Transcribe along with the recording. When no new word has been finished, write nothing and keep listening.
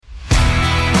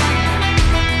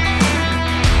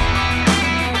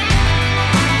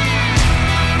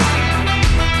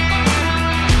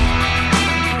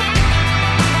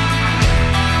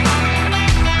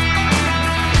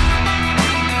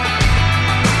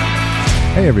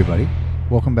Hey everybody,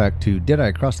 welcome back to Did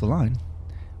I Cross the Line?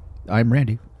 I'm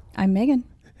Randy. I'm Megan.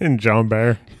 And John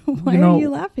Bear. Why are you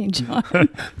laughing, John?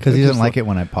 Because he doesn't like it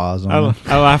when I pause on him.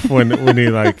 I laugh when he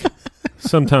like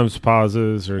sometimes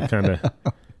pauses or kind of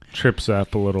trips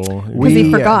up a little. Because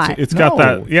he forgot. It's got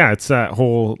that. Yeah, it's that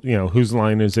whole. Whose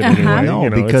line is it anyway? No,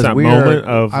 it's because that moment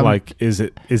of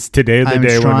is today the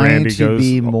day when Randy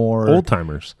goes old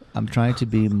timers? I'm trying to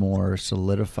be more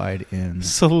solidified in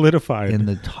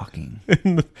the talking.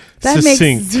 That succinct.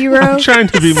 makes zero I'm trying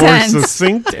to be sense. more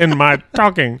succinct in my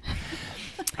talking.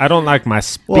 I don't like my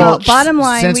speech. Well, bottom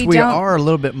line, since we don't. are a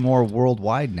little bit more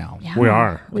worldwide now. Yeah, we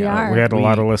are. We are. We had a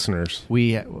lot of listeners.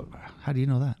 How do you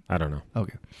know that? I don't know.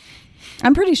 Okay.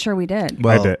 I'm pretty sure we did.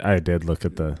 Well, I did look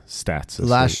at the stats.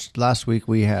 Last week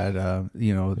we had How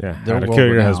their to Kill Your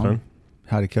world-renowned Husband.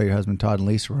 How to Kill Your Husband. Todd and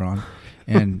Lisa were on,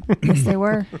 and Yes, they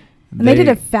were. And they did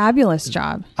a fabulous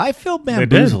job. I feel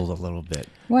bamboozled a little bit.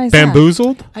 Why is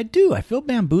Bamboozled? I do. I feel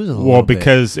bamboozled a Well, little bit.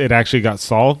 because it actually got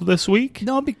solved this week.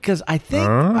 No, because I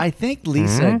think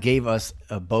Lisa gave us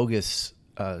a bogus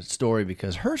story,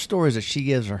 because her stories that she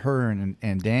gives are her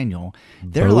and Daniel,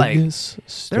 they're Bogus like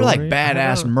story?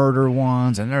 badass murder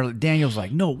ones, and Daniel's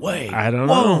like, no way, I don't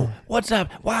whoa, know. what's up,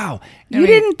 wow. You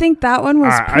didn't think that one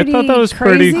was I pretty thought that was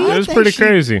crazy? pretty- It was pretty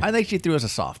crazy. I think she threw us a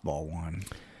softball one.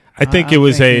 I think I'm it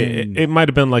was thinking- it might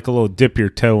have been like a little dip your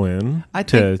toe in. I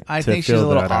think she's a feel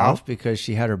little that off out. because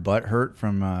she had her butt hurt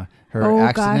from her Oh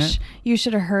accident. gosh, you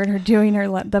should have heard her doing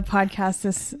the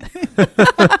podcast.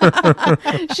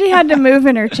 She had to move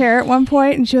in her chair at one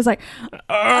point, and she was like,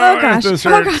 "Oh gosh, this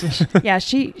oh hurts." gosh." Yeah,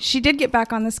 she did get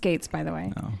back on the skates, by the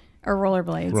way, or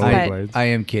rollerblades. Rollerblades. But I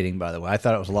am kidding, by the way. I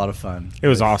thought it was a lot of fun. It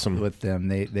was awesome. with them.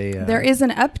 They there is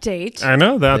an update. I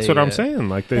know that's They, what I'm saying.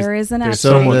 Like there is an they update.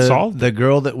 somewhat solved the it.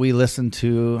 girl that we listened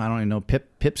to, I don't even know,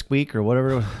 Pipsqueak or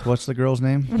whatever. What's the girl's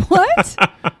name? What?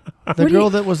 The girl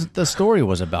that the story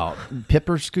was about,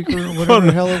 Pippersqueak or whatever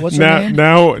the hell it was. Her name?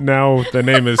 Now the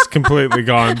name is completely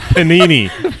gone. Panini.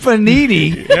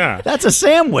 Panini. Yeah. That's a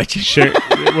sandwich. Wasn't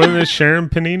it Sharon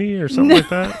Panini or something like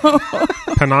that?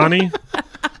 Panani.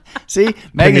 See,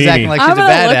 Megan's Panini. acting like she's I'm a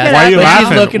gonna look badass. it Why are you up. but she's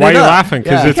laughing? looking Why are it you up. laughing?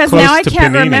 Yeah. It's Because close now I to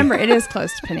can't Panini. remember. It is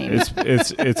close to Panini.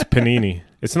 It's Panini.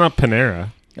 It's not Panera.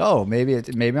 Oh, maybe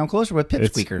I'm closer with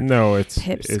Pipsqueaker. It's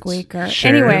Pipsqueaker.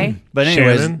 Sharon. Anyway. But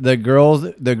anyways, Shannon? the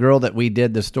girl that we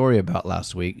did the story about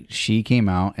last week, she came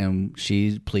out and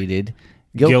she pleaded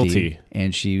guilty.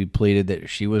 And she pleaded that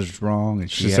she was wrong, and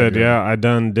She said, "Yeah, I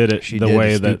done did it She the did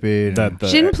way stupid that the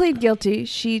She didn't plead guilty.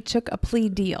 She took a plea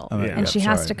deal, yeah, and she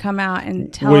has sorry. to come out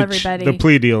and tell which everybody. the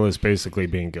plea deal is basically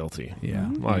being guilty. Yeah.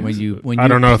 Like, when I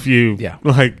don't know if you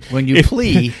like when you if,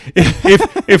 plea.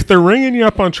 if they're ringing you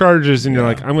up on charges and you're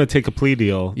like, I'm going to take a plea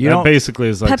deal. You that don't- basically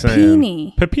is like Papini.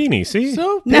 saying Papini. See,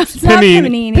 So No, it's not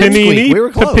Panini. Pipsqueak. We were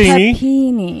close. Papini.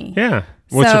 Papini. Yeah.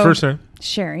 What's So- your first name?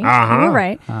 Sherry. Uh-huh. You were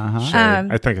right. Sherry.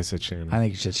 I think I said Shannon. I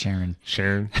think it's just Sharon.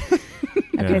 Sharon.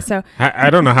 Okay, so I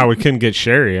don't know how we couldn't get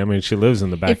Sherry. I mean, she lives in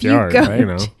the if you backyard. go,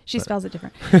 right? she spells it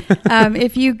different.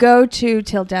 If you go to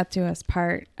Till Death Do Us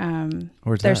Part,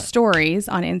 Where's their that? stories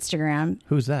on Instagram,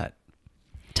 Who's that?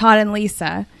 Todd and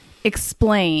Lisa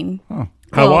explain. Oh.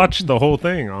 I Well, watched the whole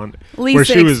thing on Lisa where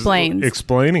she explains. was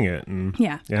explaining it, and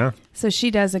Yeah. So she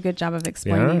does a good job of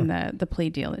explaining the plea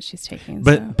deal that she's taking.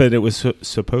 But it was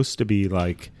supposed to be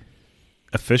like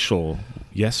official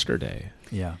yesterday,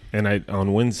 Yeah. and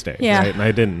on Wednesday, Yeah. right? And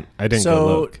I didn't So-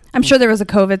 go look. I'm sure there was a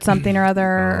COVID something or other.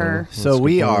 Or So That's a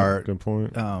we good point. are. Good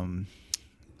point.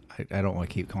 I don't want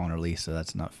to keep calling her Lisa.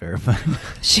 That's not fair. But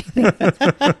she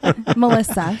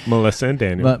Melissa. Melissa and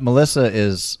Daniel. But Melissa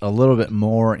is a little bit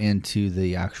more into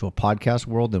the actual podcast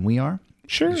world than we are.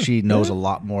 Sure. She knows a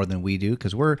lot more than we do,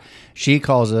 because she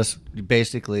calls us,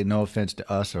 basically, no offense to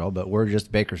us at all, but we're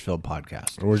just Bakersfield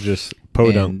podcast. We're just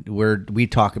podunk. And we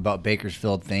talk about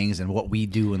Bakersfield things and what we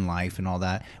do in life and all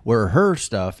that, where her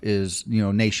stuff is,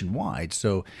 nationwide.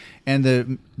 So, and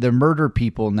the murder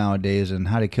people nowadays and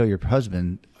How to Kill Your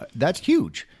Husband, that's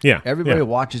huge. Yeah, Everybody yeah.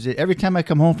 watches it. Every time I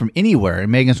come home from anywhere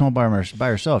and Megan's home by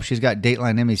herself, she's got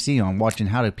Dateline MEC on watching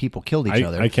how do people kill each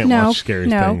other. I can't watch scary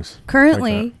things.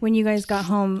 Currently, like when you guys got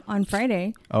home on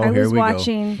Friday, Oh, I here was we go.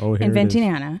 watching Oh, here it Inventing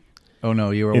is. Anna. Oh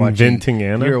no, you were Inventing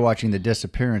Anna? You were watching the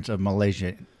disappearance of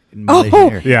Malaysia. Oh,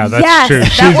 Hair. Yeah, that's Yes, true.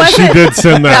 that She did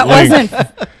send that, That link.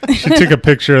 wasn't. She took a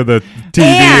picture of the TV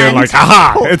And- and like,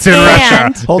 aha, it's in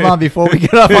and- Russia. Hold on before we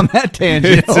get off on that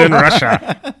tangent. It's in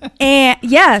Russia. And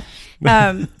yes,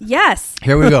 yes.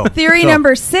 Here we go. Theory So,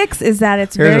 number 6 is that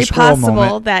it's Here's a very scroll possible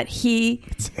moment. that he.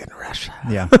 It's in Russia.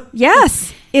 Yeah.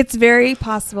 Yes, it's very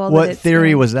possible. What that it's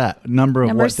theory in- was that? Number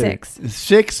Number what theory? 6.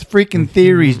 6 freaking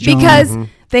theories, John. Because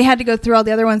they had to go through all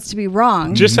the other ones to be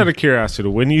wrong. Just out of curiosity,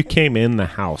 when you came in the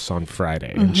house on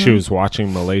Friday and she was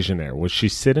watching Malaysian Air, was she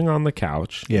sitting on the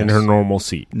couch in her normal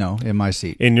seat? No, in my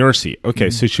seat. In your seat. Okay,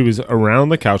 so she was around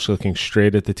the couch looking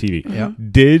straight at the TV. Yeah.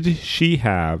 Did she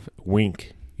have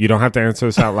wink? You don't have to answer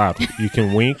this out loud. You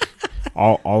can wink.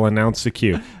 I'll announce the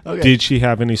cue. Okay. Did she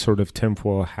have any sort of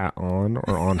tinfoil hat on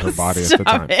or on her body at the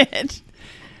time? It.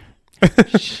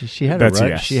 She had That's a a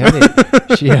red, yes.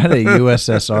 she had a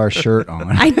USSR shirt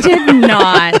on. I did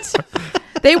not.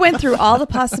 They went through all the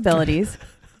possibilities.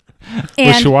 Was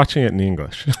And she watching it in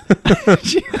English?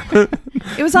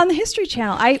 it was on the History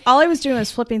Channel. All I was doing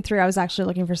was flipping through. I was actually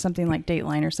looking for something like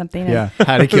Dateline or something. Yeah,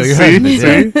 How to Kill Your See?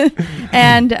 Husband. Yeah. See?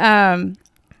 And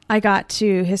I got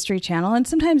to History Channel, and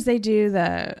sometimes they do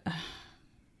the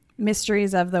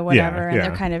mysteries of the whatever, and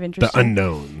they're kind of interesting. The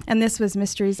unknown. And this was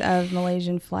Mysteries of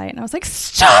Malaysian Flight, and I was like,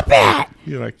 "Stop it!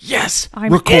 You're like, yes,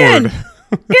 I'm record.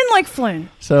 in like Floon."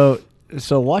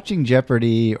 So watching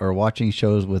Jeopardy or watching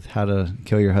shows with How to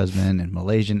Kill Your Husband and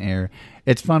Malaysian Air,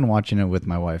 it's fun watching it with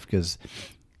my wife because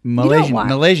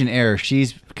Malaysian Air,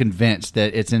 she's convinced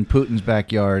that it's in Putin's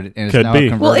backyard and it's Could now be.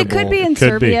 a Well, convertible. it could be in Could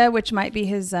Serbia, which might be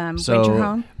his winter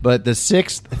home. But the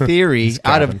sixth theory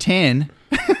out of 10.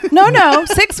 No,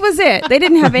 6 was it. They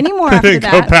didn't have any more after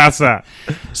Go that. past that.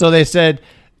 So they said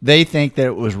they think that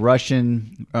it was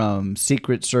Russian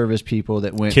Secret Service people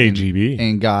that went KGB.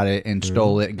 and got it and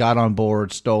stole it, got on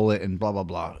board, stole it, and blah, blah,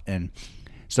 blah. And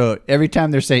so every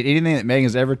time they're saying anything that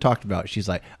Megan's ever talked about, she's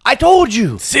like, I told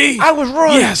you. See? I was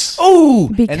right. Yes. Oh.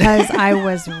 Because I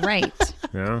was right.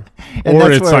 Yeah. And Or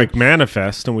that's it's where- like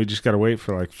Manifest, and we just got to wait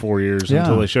for like 4 years Yeah.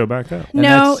 until they show back up. And No,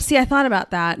 that's- see, I thought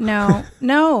about that.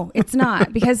 No, it's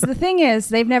not. Because the thing is,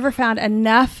 they've never found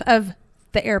enough of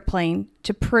the airplane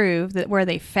to prove that where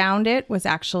they found it was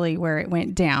actually where it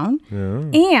went down.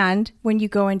 Yeah. And when you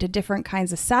go into different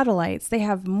kinds of satellites, they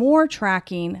have more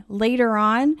tracking later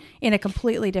on in a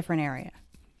completely different area.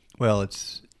 Well,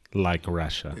 it's Like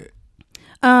Russia.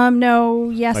 No,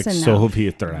 yes Like and no.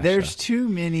 Soviet Russia. there's too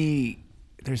many.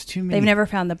 They've never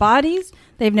found the bodies.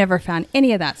 They've never found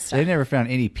any of that stuff. They never found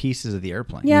any pieces of the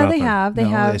airplane. Yeah, Nothing. they have. They No,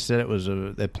 have. They said it was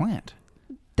a plant.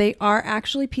 They are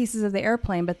actually pieces of the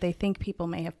airplane, but they think people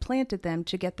may have planted them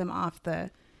to get them off the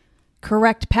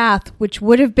correct path, which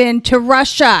would have been to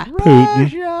Russia.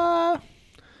 Russia.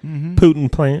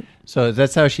 Putin plant. So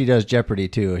that's how she does Jeopardy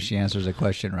too. She answers a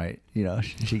question right. You know,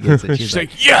 she gets it. She's like,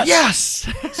 yes,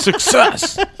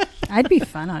 success. I'd be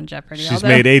fun on Jeopardy. She's although-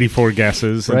 made 84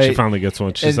 guesses, and she Right. finally gets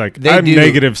one. She's And like, they I'm do-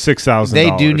 negative $6,000.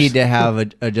 They do need to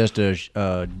have just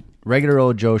a regular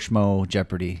old Joe Schmo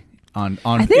Jeopardy on.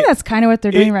 I think that's kind of what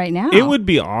they're doing right now. It would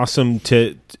be awesome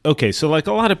to. Okay, so like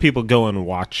a lot of people go and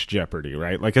watch Jeopardy,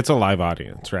 right? Like it's a live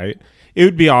audience, right? It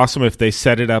would be awesome if they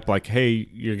set it up like, hey,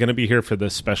 you're going to be here for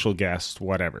this special guest,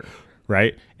 whatever,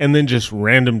 right? And then just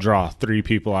random draw 3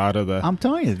 people out of the. I'm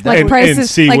telling you, that like and would,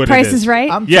 see what it Price is. is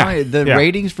Right. I'm Yeah, telling you, the yeah.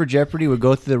 ratings for Jeopardy would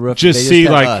go through the roof. just if they see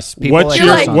had like us, people what's like your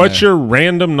us on what's there. your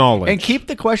random knowledge, and keep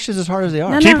the questions as hard as they are.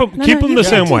 No, keep no, them no, keep them you the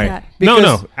can't same do way. that. No,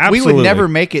 Because absolutely. we would never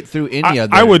make it through any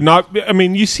other. I would not. I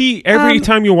mean, you see every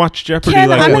time you watch Jeopardy, Ken,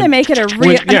 like I'm going to when- make it a when-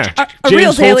 real, a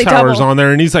real James daily Holzhauer's double. on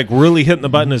there, and he's like really hitting the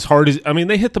button as hard as. I mean,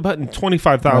 they hit the button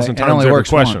 25,000 Right, and it times only every works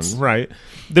question, once. right?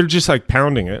 They're just like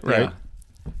pounding it, right? Yeah.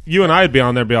 You and I'd be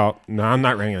on there, be all, no, I'm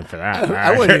not ringing for that.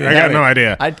 I wouldn't. Even I got have no it.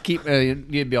 idea. I'd keep. You'd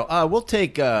be. We'll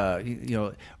take.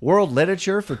 World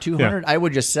literature for 200. Yeah. I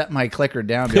would just set my clicker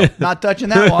down. Be like, not touching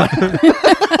that one.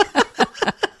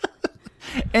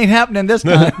 Ain't happening this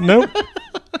time. Nope.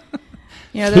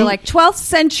 They're like 12th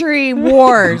century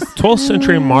wars. 12th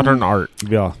century modern art.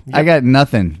 Yeah. I got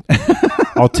nothing.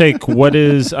 I'll take what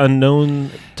is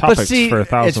unknown topics for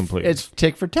 1,000, please. It's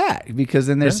tick for tack because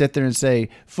then they sit there and say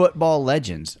football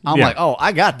legends. I'm Yeah. like, oh,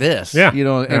 I got this. Yeah. And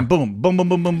Yeah. boom, boom, boom,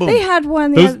 boom, boom, boom. They had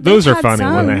one. Those they've are had funny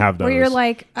when they some have Where you're those.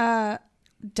 like,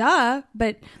 duh.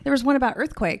 But there was one about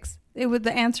earthquakes.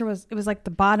 The answer was like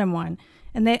the bottom one.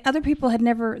 And other people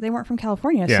they weren't from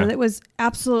California. Yeah. So it was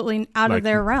absolutely out Like, of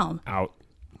their realm. Out.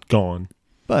 Gone.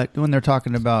 But when they're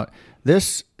talking about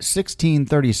this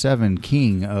 1637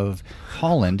 king of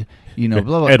Holland, blah,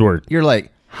 blah, Edward. you're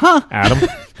like, huh? Adam.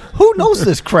 Who knows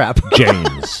this crap?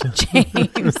 James.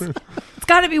 James. It's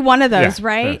got to be one of those, Yeah,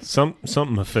 right? yeah.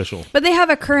 Something official. But they have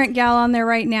a current gal on there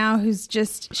right now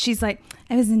she's like,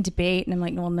 I was in debate. And I'm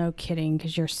like, well, no kidding,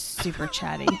 because you're super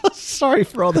chatty. Sorry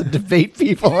for all the debate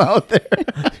people out there.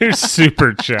 You're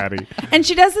super chatty. And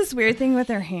she does this weird thing with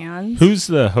her hands. Who's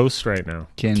the host right now?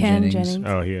 Ken Jennings.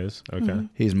 Oh, he is? Okay.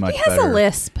 He's much He has better. a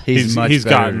lisp. He's much He's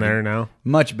better. gotten there now.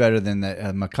 Much better than that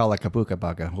Makala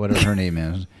Kapukapaka, whatever her name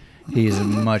is. He's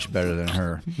much better than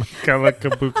her. Holy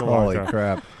Kalakabukalaka.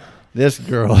 crap. This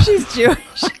girl, She's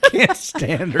Jewish. can't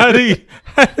stand her. How do you?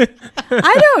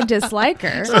 I don't dislike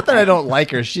her. It's not that I don't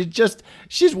like her.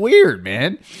 She's weird,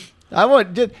 man.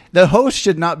 The host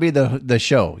should not be the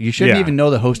show. You shouldn't Yeah. even know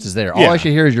the host is there. All Yeah. I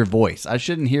should hear is your voice. I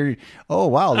shouldn't hear. Oh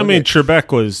wow! I mean,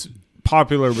 Trebek was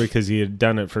popular because he had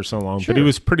done it for so long, but he Sure.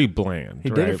 was pretty bland. he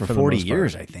did it for the 40 most part.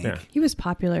 years, I think. Yeah. He was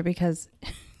popular because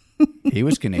He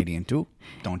was Canadian too.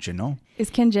 Don't you know? is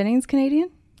Ken Jennings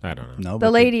Canadian? I don't know. No, The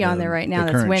but lady on there right now the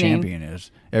that's current winning. champion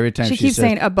is every time She she keeps says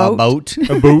saying a boat.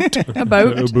 A boot. A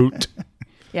boat. A boot.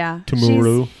 Yeah.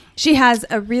 Tomorrow. She has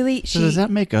a really. So does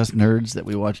that make us nerds that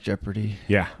we watch Jeopardy?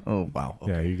 Yeah. Oh wow!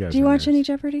 Okay. Yeah, you guys. Do you are watch nerds. any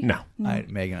Jeopardy? No.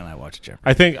 Megan and I watch Jeopardy.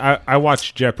 I think I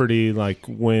watched Jeopardy like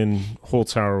when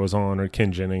Holtzhauer was on or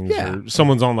Ken Jennings Yeah. or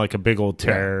someone's on like a big old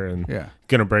tear and Yeah.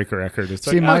 gonna break a record. It's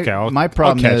See, like, okay, my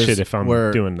problem I'll catch is it if I'm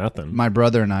where doing nothing. My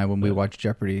brother and I, when we watch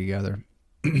Jeopardy together,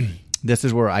 this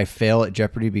is where I fail at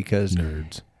Jeopardy because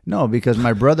Nerds. No, because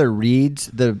my brother reads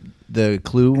the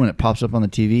clue when it pops up on the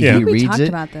TV. Yeah. I He think we reads talked it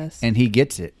about this. and he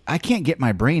gets it. I can't get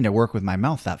my brain to work with my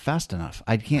mouth that fast enough.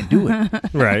 I can't do it.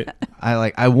 Right.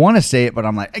 I want to say it, but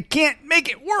I'm like, I can't make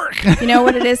it work. You know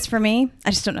what it is for me?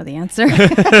 I just don't know the answer.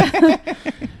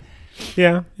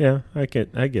 Yeah, I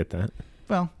get that.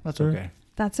 Well, that's okay.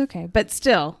 That's okay. But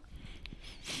still,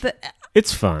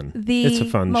 It's fun. It's a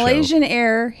fun Malaysian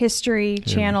Air History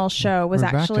Channel show was We're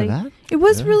back to actually that? it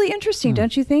was really interesting,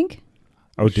 don't you think? show.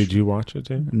 Oh, did you watch it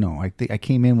too? No, I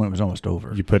came in when it was almost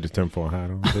over. You put a tinfoil hat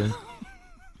on too?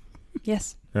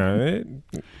 Yes.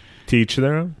 Teach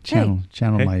their own? Channel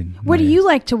Hey. my. What do you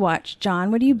like to watch,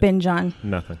 John? What do you binge on?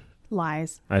 Nothing.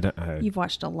 Lies. I You've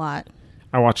watched a lot.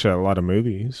 watch a lot of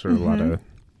movies or a lot of,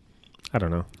 I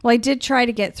don't know. Well, I did try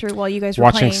to get through while you guys were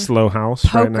Watching playing Slow House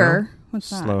right now. poker. What's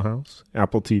that? Slow House,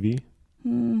 Apple TV.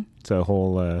 Hmm. It's a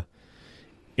whole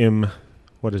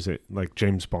what is it, like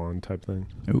James Bond type thing.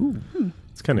 Ooh,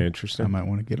 It's kind of I interesting. might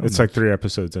want to get on. It's that. like 3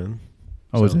 episodes in.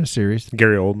 Oh, is so- it a series?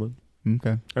 Gary Oldman,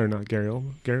 Okay. or not Gary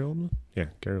Oldman? Gary Oldman? Yeah,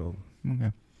 Gary Oldman.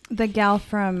 Okay. The gal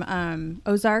from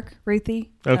Ozark,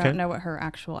 Ruthie. I Okay. don't know what her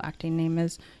actual acting name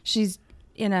is. She's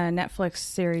in a Netflix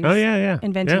series. Oh yeah.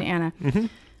 Inventing yeah. Anna. Mhm.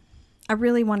 I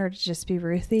really want her to just be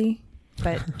Ruthie,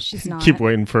 but she's not. Keep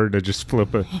waiting for her to just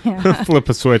flip a Yeah. flip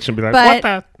a switch and be like, But-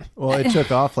 "What the?" Well, it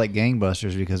took off like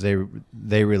gangbusters because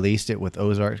they released it with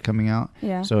Ozark coming out.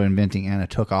 Yeah. So Inventing Anna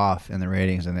took off in the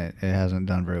ratings, and it hasn't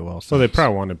done very well. So they since.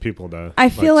 probably wanted people to. I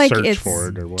feel like search it's for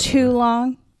it or whatever. too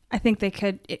long. I think they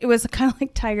could. It was kind of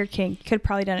like Tiger King. Could have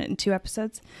probably done it in 2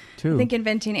 episodes. two, I think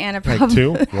Inventing Anna Like probably.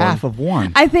 2, half of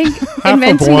one. I think half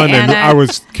Inventing of one, and Anna. I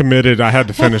was committed. I had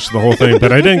to finish the whole thing,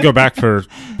 but I didn't go back for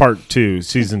part 2,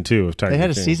 season 2 of Tiger They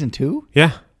had a King. season 2.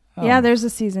 Yeah, yeah, there's a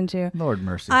season 2. Lord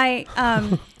mercy. I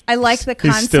like the he's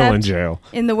concept. still in jail.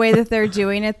 In the way that they're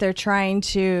doing it, they're trying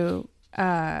to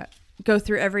go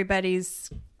through everybody's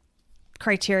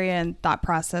criteria and thought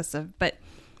process but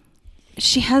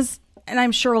she has, and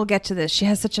I'm sure we'll get to this, she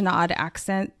has such an odd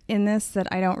accent in this that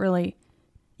I don't really,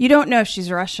 you don't know if she's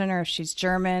Russian or if she's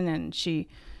German,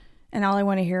 and all I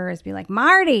want to hear is be like,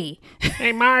 Marty.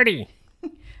 Hey, Marty.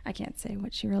 I can't say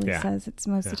what she really Yeah. says. It's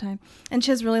most of the time. And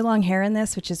she has really long hair in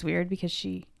this, which is weird because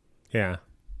Yeah.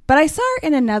 but I saw her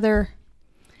in another.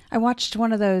 I watched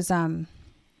one of those. It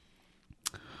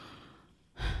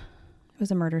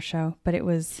was a murder show, but it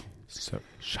was So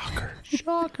shocker.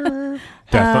 Shocker.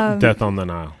 Death on the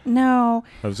Nile. no.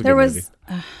 That was a There good movie.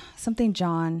 was something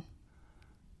John,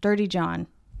 Dirty John.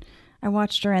 I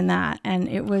watched her in that, and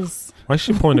it was. Why does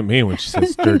she point at me when she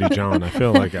says "Dirty John"? I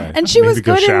feel like I And she need was to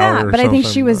go good in shower that, or but I think she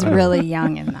something. was I don't really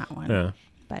young in that one. know.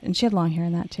 Yeah. And she had long hair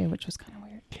in that too, which was kind of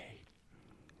weird.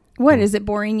 What is it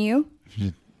boring you?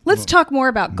 Let's talk more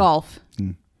about golf.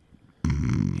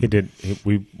 He did.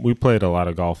 We played a lot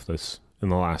of golf in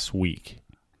the last week.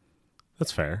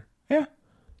 That's fair. Yeah.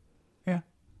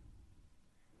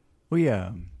 We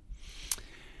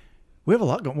have a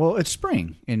lot going. Well, it's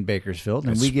spring in Bakersfield,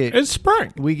 and It's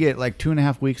spring. we get like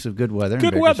 2.5 weeks of good weather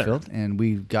Good in weather. Bakersfield, and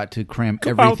we've got to cram Go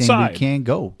everything outside. we can.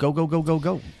 Go.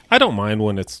 I don't mind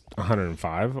when it's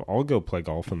 105. I'll go play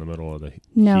golf in the middle of the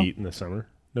No. heat in the summer.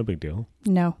 No big deal.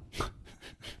 No.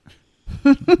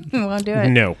 Won't do it.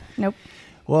 No. Nope.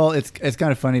 Well, it's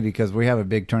kind of funny because we have a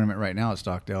big tournament right now at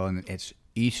Stockdale, and it's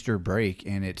Easter break,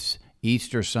 and it's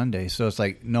Easter Sunday, so it's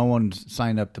like no one's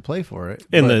signed up to play for it.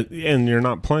 And But- you're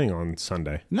not playing on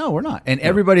Sunday. no, we're not, and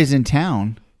everybody's in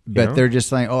town, but Yeah. they're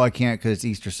just like, oh, I can't because it's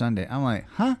Easter Sunday. I'm like,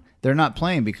 huh? They're not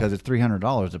playing because it's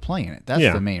 $300 to play in it. That's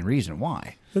Yeah. the main reason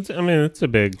why. It's a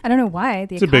big. I don't know why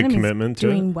the It's a big economy's commitment to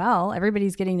doing it. well.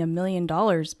 Everybody's getting $1 million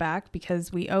back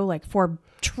because we owe like 4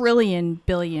 trillion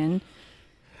billion.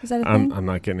 Is that a thing? I'm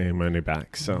not getting any money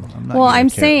back, so I'm not Well, getting- I'm I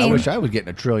saying. wish I would get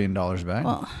 $1 trillion back.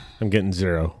 Well, I'm getting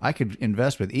zero. I could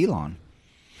invest with Elon.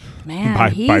 man, Buy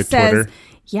he says, Twitter.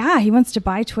 yeah, he wants to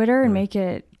buy Twitter and make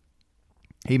it.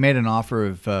 He made an offer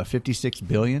of $56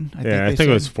 billion. I I think they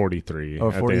it was said. 43 Oh,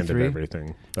 at the end of 43?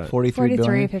 everything. But 43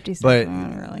 billion. 56. But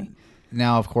Really.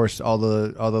 now, of course, all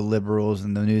the liberals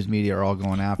and the news media are all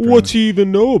going after what's him. he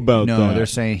even know about No, that? they're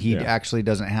saying he Yeah. actually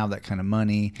doesn't have that kind of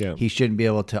money. Yeah. He shouldn't be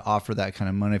able to offer that kind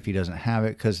of money if he doesn't have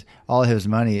it, because all his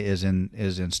money is in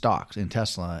stocks in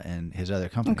Tesla and his other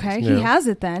companies. Okay, Yeah. he has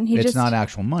it then. He It's just not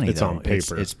actual money. It's though. on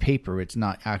paper. It's paper. It's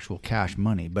not actual cash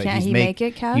money. But Can't he's he make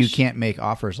it cash? You can't make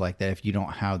offers like that if you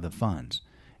don't have the funds,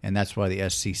 and that's why the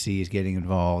SEC is getting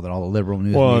involved and all the liberal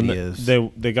news well, media and is.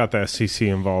 they got the SEC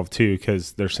involved too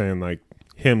because they're saying like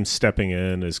him stepping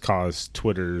in has caused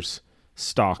Twitter's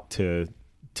stock to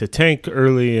tank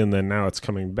early, and then now it's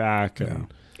coming back.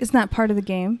 And Isn't that part of the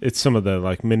game? it's some of the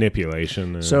like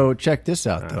manipulation. And, So check this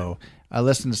out, though. I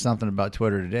listened to something about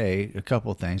Twitter today. A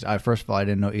couple of things. First of all, I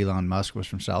didn't know Elon Musk was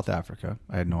from South Africa.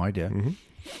 I had no idea.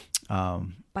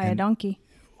 By a donkey.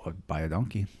 Well, by a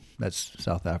donkey. That's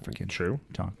South African. True.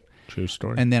 Talk. true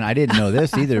story. And then I didn't know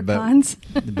this either, but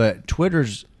Afrikaans. but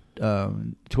Twitter's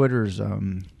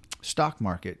stock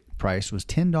market price was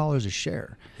 $10 a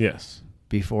share yes.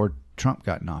 before Trump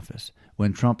got in office.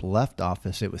 When Trump left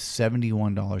office, it was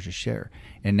 $71 a share.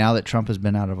 And now that Trump has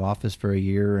been out of office for a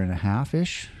year and a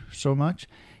half-ish, so much,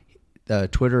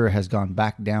 Twitter has gone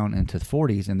back down into the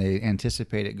 40s, and they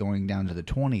anticipate it going down to the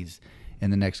 20s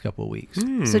in the next couple of weeks.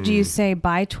 So do you say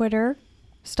buy Twitter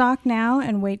stock now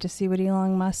and wait to see what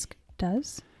Elon Musk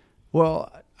does?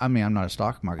 Well, I mean, I'm not a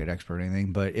stock market expert or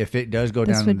anything, but if it does go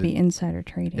This down, would be insider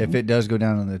trading. if it does go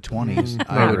down in the 20s,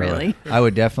 Not really. I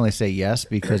would definitely say yes,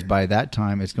 because by that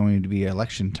time it's going to be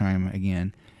election time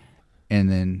again. And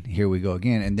then here we go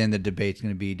again. And then the debate's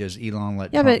going to be, does Elon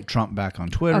let Yeah, but- Trump back on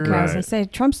Twitter? Okay, I was Right. going to say,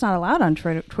 Trump's not allowed on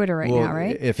Twitter right Well, now,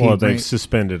 right? If he Well, they bring-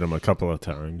 suspended him a couple of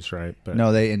times, right? But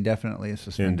no, they indefinitely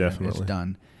suspended him. It's Indefinitely.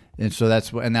 done. And so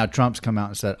that's what. And now Trump's come out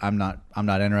and said, I'm not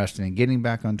interested in getting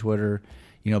back on Twitter.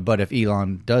 But if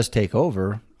Elon does take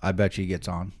over, I bet you he gets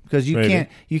on, because Maybe.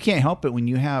 you can't help it when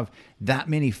you have that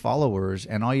many followers,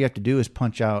 and all you have to do is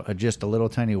punch out just a little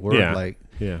tiny word Yeah. like,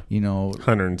 Yeah.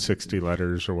 160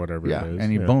 letters or whatever yeah, it is.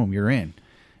 and boom, you're in.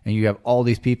 And you have all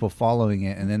these people following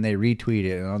it, and then they retweet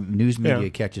it, and all the news media Yeah.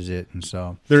 catches it, and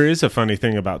so There is a funny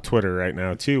thing about Twitter right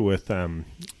now too, with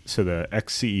so the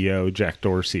ex-CEO Jack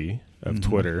Dorsey of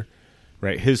Twitter,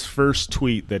 right? His first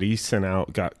tweet that he sent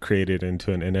out got created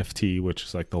into an NFT, which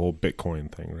is like the whole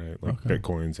Bitcoin thing, right? Like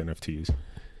Bitcoin's NFTs,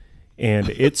 and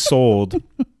it sold.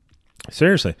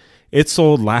 Seriously, it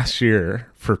sold last year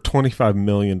for $25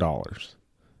 million.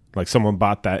 Like someone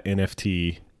bought that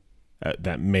NFT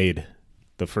that made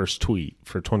the first tweet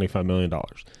for $25 million,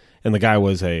 and the guy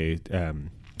was he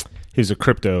was a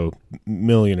crypto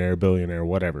millionaire, billionaire,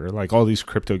 whatever. Like all these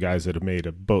crypto guys that have made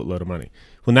a boatload of money.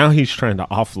 Well, now he's trying to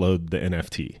offload the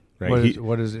NFT. Right?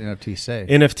 what does NFT say?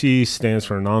 NFT stands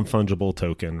for non-fungible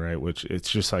token, right? Which it's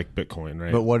just like Bitcoin,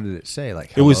 right? But what did it say?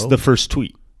 Like, it was hello? the first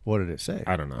tweet. What did it say?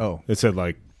 I don't know. Oh, It said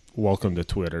like "Welcome to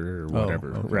Twitter" or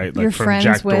whatever, okay. right? Like You're from friends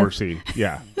Jack with- Dorsey.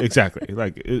 Yeah, exactly.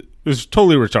 Like it was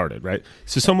totally retarded, right?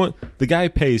 So the guy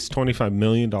pays $25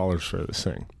 million for this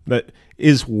thing that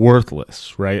is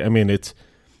worthless, right? I mean, it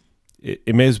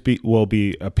may as well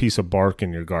be a piece of bark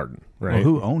in your garden, right? well,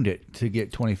 who owned it to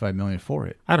get $25 million for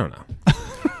it? I don't know.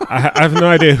 I have no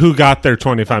idea who got their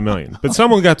 $25 million, but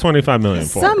someone got $25 million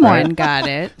for it. Someone right? got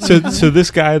it. So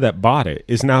this guy that bought it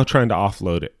is now trying to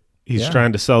offload it. He's Yeah.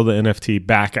 trying to sell the NFT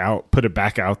back out, put it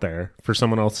back out there for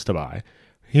someone else to buy.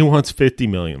 He wants $50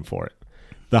 million for it.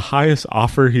 The highest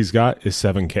offer he's got is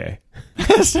 $7,000.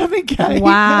 $7,000.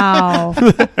 Wow.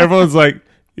 Everyone's like,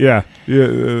 yeah,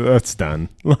 that's done.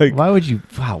 Like, Why would you?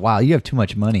 Wow, you have too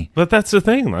much money. but that's the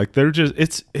thing. Like, they're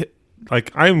just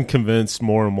like I'm convinced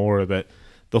more and more that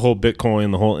the whole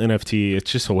Bitcoin, the whole NFT,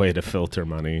 it's just a way to filter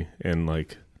money and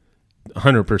like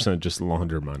 100% just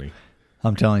launder money.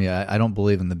 I'm telling you, I don't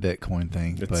believe in the Bitcoin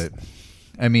thing, but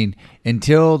I mean,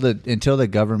 until the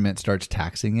government starts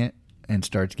taxing it and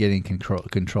starts getting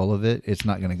control of it, it's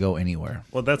not going to go anywhere.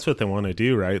 Well, that's what they want to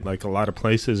do, right? Like a lot of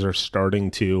places are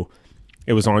starting to.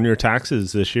 It was on your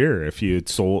taxes this year if you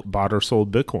had bought or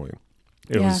sold Bitcoin.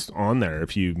 It Yeah. was on there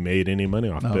if you made any money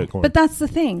off Bitcoin. But that's the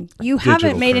thing. You Digital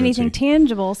haven't made anything currency.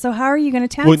 tangible, so how are you going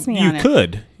to tax well, me you on it?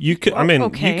 could. You could. I mean,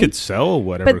 Okay. you could sell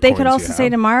whatever. But they could coins also you say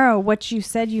have. tomorrow what you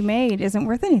said you made isn't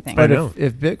worth anything. I But know.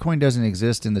 if Bitcoin doesn't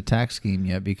exist in the tax scheme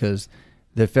yet because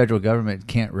the federal government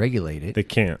can't regulate it, They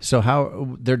can't. so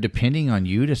how they're depending on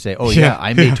you to say, "Oh Yeah. yeah,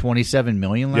 I made $27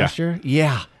 million last Yeah. year."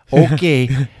 Yeah. okay,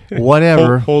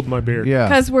 whatever. Hold my beer. Yeah.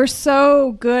 Because we're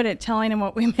so good at telling them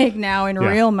what we make now in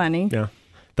real money. Yeah.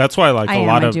 That's why like I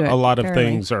a do lot of it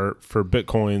things are for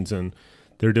Bitcoins, and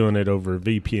they're doing it over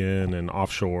VPN and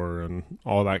offshore, and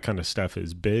all that kind of stuff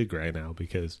is big right now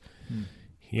because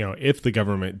if the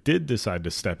government did decide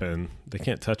to step in, they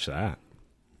can't touch that.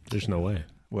 There's no way.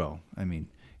 Well, I mean,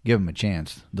 give them a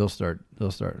chance. They'll start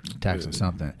taxing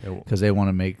something because they want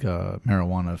to make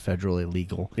marijuana federally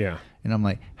legal. Yeah. And I'm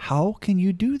like, how can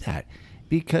you do that?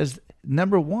 Because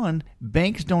number one,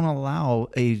 banks don't allow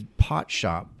a pot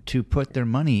shop to put their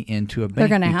money into a bank. They're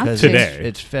going to have to. Today.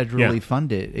 It's federally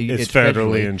funded. It's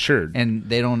federally insured. And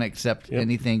they don't accept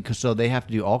anything, so they have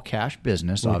to do all cash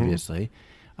business, obviously.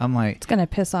 I'm like, It's going to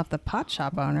piss off the pot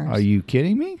shop owners. are you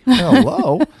kidding me?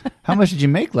 Hello. How much did you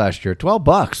make last year? $12.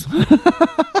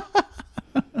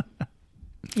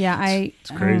 Yeah, It's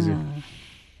crazy.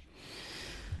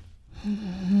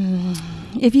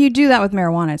 If you do that with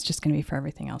marijuana, it's just going to be for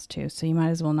everything else too. So you might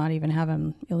as well not even have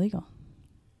them illegal.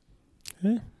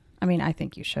 Yeah. I mean, I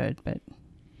think you should, but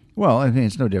Well, I mean,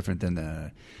 it's no different than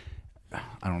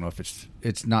I don't know if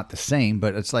it's not the same,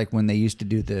 but it's like when they used to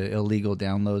do the illegal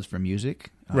downloads for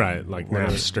music. Right, like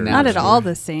Napster. not at all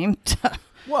the same.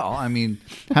 Well, I mean,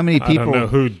 how many I people? don't know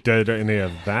who did any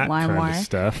of that kind of LimeWire.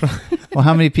 stuff. Well,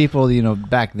 how many people?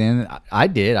 Back then, I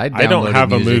did. I don't downloaded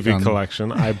have a music movie on-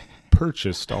 collection. I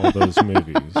purchased all those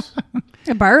movies.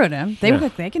 I borrowed them. Yeah.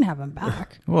 They can have them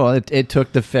back. Well, it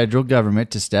took the federal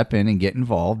government to step in and get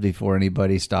involved before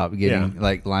anybody stopped getting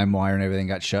like LimeWire and everything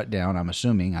got shut down. I'm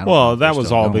assuming. I don't know Well, if that they're was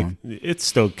still all. going. It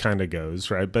still kind of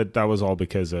goes right, but that was all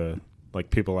because of like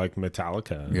people like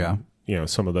Metallica. and, Yeah.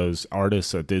 some of those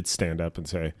artists that did stand up and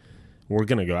say, "We're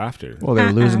going to go after." Well, they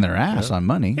were losing their ass on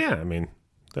money. Yeah, I mean,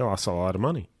 they lost a lot of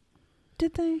money.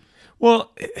 Did they?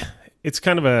 Well, it's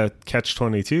kind of a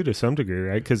catch-22 to some degree,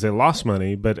 right? Because they lost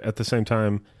money, but at the same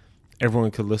time,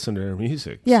 everyone could listen to their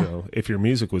music. Yeah. So if your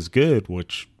music was good,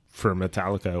 which for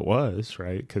Metallica it was,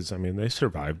 right? Because, I mean, they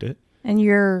survived it. And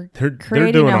you're They're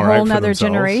creating doing a all right whole for nother themselves.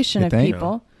 generation You of think?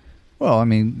 people. Well, I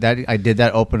mean, that I did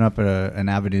that open up an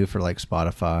avenue for like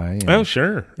Spotify. And, Oh,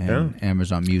 sure. and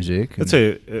Amazon Music. That's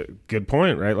a good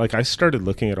point, right? Like I started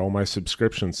looking at all my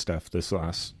subscription stuff this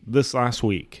last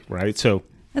week, right? So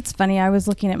That's funny. I was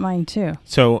looking at mine too.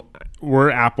 we're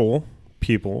Apple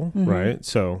people, Mm-hmm. right?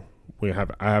 So I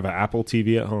have an Apple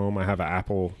TV at home. I have an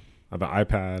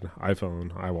iPad,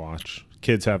 iPhone, iWatch.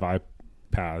 Kids have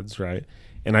iPads, right?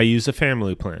 And I use a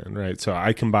family plan, right? So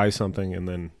I can buy something and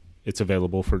then it's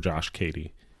available for Josh,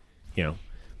 Katie,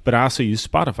 But I also use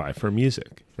Spotify for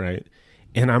music, right?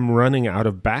 And I'm running out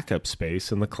of backup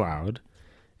space in the cloud.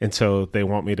 And so they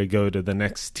want me to go to the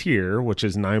next tier, which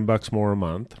is $9 more a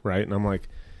month, right? And I'm like,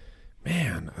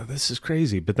 man, this is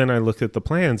crazy. But then I look at the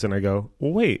plans and I go,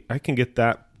 well, wait, I can get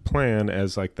that plan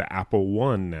as like the Apple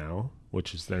One now,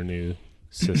 which is their new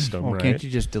system, Well, right? can't you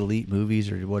just delete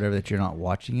movies or whatever that you're not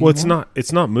watching Well, anymore?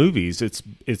 it's not movies. It's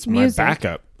my Music.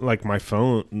 backup, like my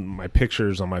phone, my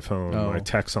pictures on my phone, Oh. my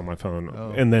texts on my phone,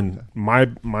 Oh, and then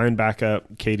mine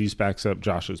backup, Katie's backs up,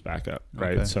 Josh's backup,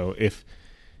 right? Okay. So if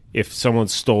someone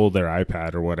stole their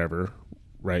iPad or whatever,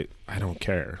 right, I don't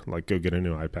care. Like, go get a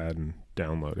new iPad and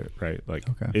download it, right? Like,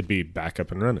 Okay. it'd be back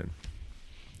up and running.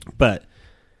 But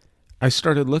I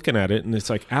started looking at it, and it's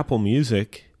like Apple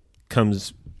Music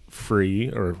comes free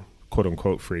or quote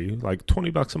unquote free, like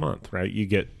 $20 a month, right? You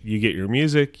get your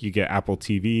music, you get Apple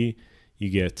TV, you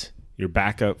get your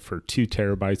backup for 2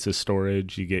 terabytes of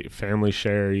storage, you get family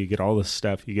share, you get all this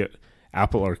stuff, you get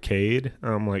Apple Arcade.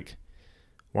 I'm like,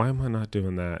 why am I not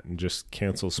doing that and just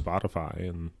cancel Spotify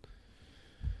and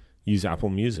use Apple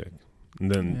Music and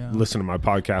then listen to my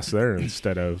podcast there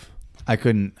instead of I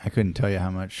couldn't tell you how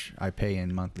much I pay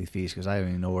in monthly fees because I don't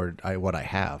even know what I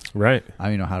have. right. I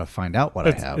don't even know how to find out what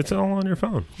I have. It's all on your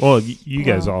phone. Well, you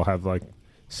guys Well- all have like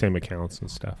same accounts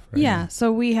and stuff, right? Yeah.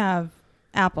 So we have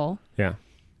Apple, Yeah.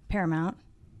 Paramount,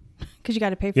 because you got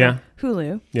to pay for Yeah.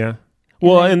 Hulu. Yeah.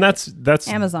 Well, then and that's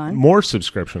Amazon. more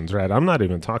subscriptions, right? I'm not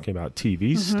even talking about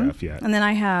TV stuff yet. And then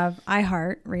I have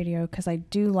iHeart Radio because I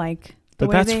do like the But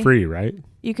way that's free, right?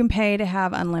 You can pay to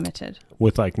have unlimited.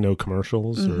 With like no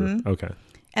commercials or okay.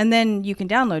 And then you can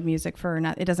download music for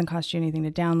it doesn't cost you anything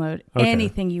to download Okay.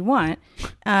 anything you want.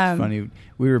 Funny,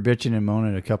 we were bitching and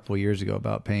moaning a couple of years ago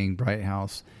about paying Bright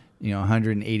House,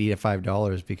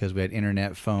 $185 because we had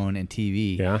internet, phone, and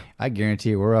TV. Yeah. I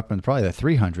guarantee you we're up in probably the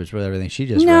 300s with everything she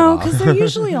just No, read off. because they're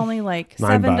usually only like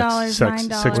 $9, $7, six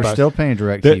 $9. We're bucks. still paying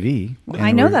Direct The- TV.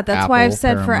 I know that. That's why I've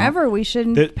said forever we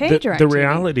shouldn't pay direct. The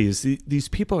reality is these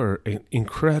people are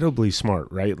incredibly smart,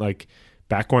 right? Like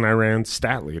back when I ran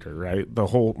Stat Leader, right?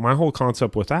 My whole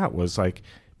concept with that was like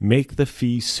make the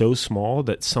fee so small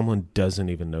that someone doesn't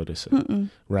even notice it.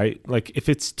 Right? Like if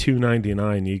it's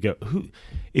 $2.99, you go,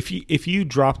 if you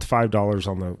dropped $5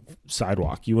 on the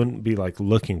sidewalk, you wouldn't be like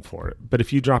looking for it. But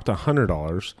if you dropped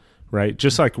 $100, right,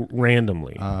 just like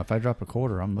randomly, If I drop a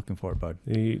quarter, I'm looking for it, bud.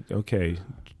 Okay.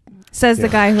 Says the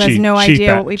guy who has no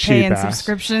idea what we pay in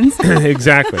subscriptions.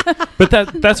 Exactly. But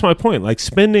that's my point. Like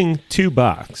spending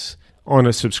 $2 on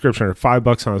a subscription or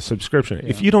 $5 on a subscription. Yeah.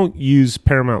 If you don't use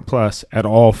Paramount Plus at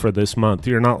all for this month,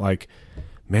 you're not like,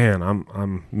 man,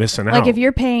 I'm missing out. Like if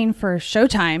you're paying for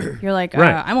Showtime, you're like,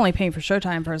 right. I'm only paying for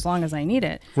Showtime for as long as I need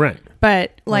it. Right.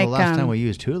 But like the last time we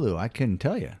used Hulu, I couldn't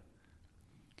tell you.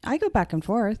 I go back and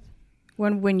forth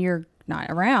when you're not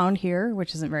around here,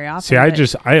 which isn't very often. See,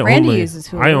 Randy uses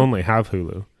Hulu. I only have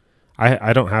Hulu.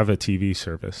 I don't have a TV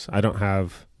service. I don't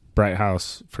have Bright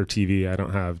House for TV. I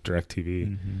don't have DirecTV.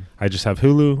 Mm-hmm. I just have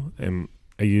Hulu, and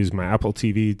I use my Apple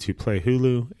TV to play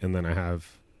Hulu, and then I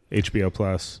have HBO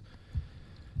Plus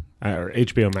or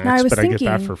HBO Max, but I get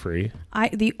that for free.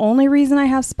 The only reason I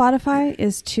have Spotify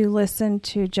is to listen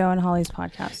to Joe and Holly's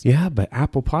podcast. Yeah, but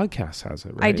Apple Podcasts has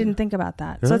it, right? I didn't think about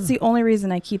that. So that's the only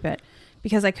reason I keep it,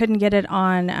 because I couldn't get it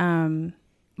on...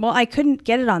 I couldn't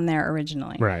get it on there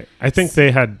originally. Right. I think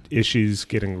they had issues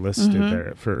getting listed there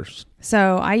at first.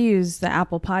 So I use the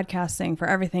Apple Podcast thing for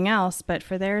everything else, but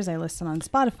for theirs, I listen on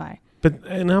Spotify.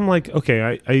 And I'm like,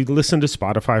 okay, I listen to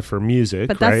Spotify for music,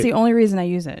 but that's the only reason I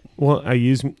use it. Well, I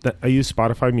use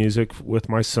Spotify Music with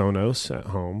my Sonos at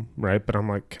home, right? But I'm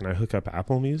like, can I hook up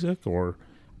Apple Music? Or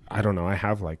I don't know. I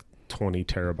have like 20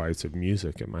 terabytes of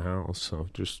music in my house, so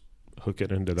just hook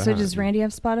it into that. So does Randy have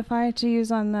Spotify to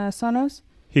use on the Sonos?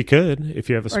 He could, if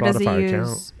you have a Spotify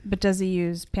account. But does he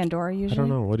use Pandora usually? I don't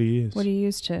know. What do you use? What do you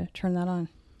use to turn that on?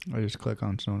 I just click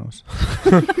on Sonos.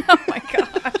 Oh my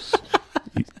gosh.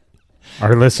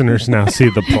 Our listeners now see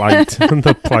the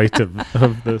plight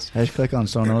of this. I just click on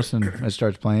Sonos and it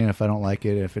starts playing. If I don't like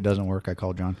it, if it doesn't work, I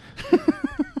call John.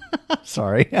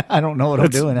 Sorry, I don't know what I'm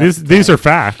doing. These are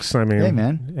facts. I mean, hey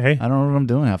man, hey, I don't know what I'm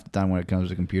doing half the time when it comes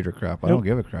to computer crap. I don't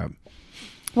give a crap.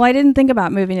 Well, I didn't think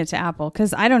about moving it to Apple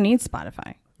because I don't need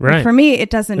Spotify. Right. Like for me,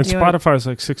 it doesn't and do Spotify is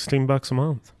like $16 a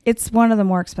month. It's one of the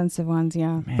more expensive ones,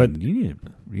 yeah. Man, but you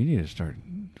need to start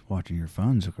watching your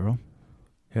funds, girl.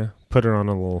 Yeah, put it on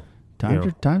a little.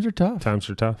 Times are tough. Times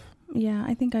are tough. Yeah,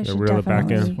 I think I should reel it back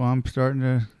definitely. in. Well, I'm starting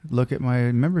to look at my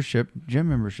gym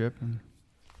membership, and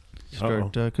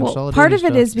start consolidating. Well, part of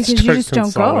it is because you just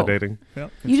don't go.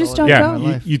 Yep, you just don't go.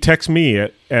 go. You text me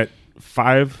at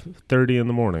 5:30 in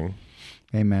the morning.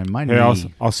 Hey man, my knee.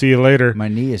 I'll see you later. My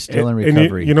knee is still in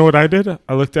recovery. And you know what I did?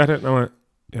 I looked at it and I went,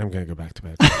 yeah, I'm going to go back to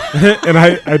bed. And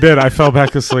I did. I fell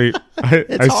back asleep.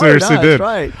 I seriously did.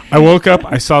 Right. I woke up,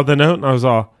 I saw the note, and I was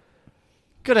all,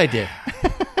 good idea.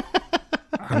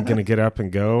 I'm going to get up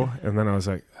and go. And then I was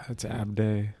like, it's ab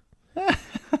day.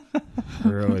 I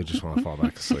really just want to fall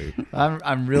back asleep.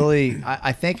 I'm really.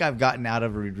 I think I've gotten out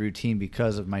of a routine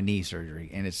because of my knee surgery,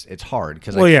 and it's hard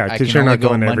because because you're not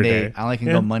going every day. I only can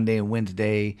go Monday and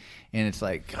Wednesday, and it's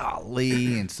like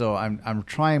golly, and so I'm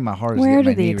trying my hardest Where to get do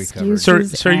my the knee recovered.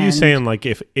 excuses So are you saying like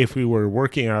if we were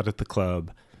working out at the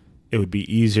club, it would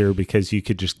be easier because you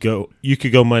could just go. You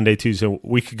could go Monday, Tuesday.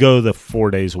 We could go the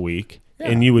 4 days a week,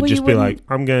 and you would just be like,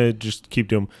 I'm gonna just keep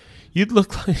doing. You'd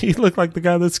look like the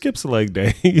guy that skips a leg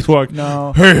day. You'd walk.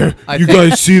 No, hey,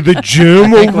 guys see the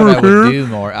gym I think over what here? I would do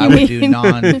more. I would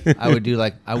do I would do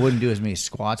like I wouldn't do as many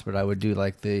squats, but I would do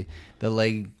like the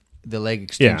leg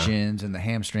extensions and the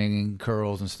hamstring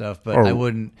curls and stuff. But or I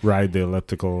wouldn't ride the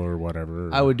elliptical or whatever.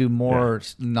 I would do more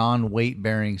non-weight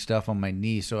bearing stuff on my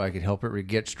knee so I could help it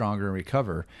get stronger and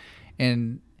recover.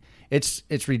 And it's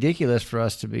ridiculous for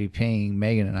us to be paying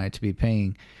Megan and I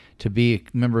to be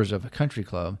members of a country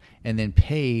club and then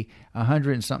pay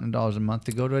 $100 and something a month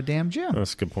to go to a damn gym.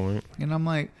 That's a good point. And I'm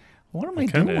like, what am I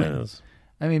doing? Is.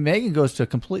 I mean, Megan goes to a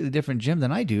completely different gym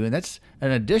than I do, and that's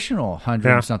an additional $100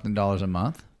 and something a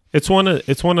month. It's one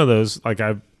of those like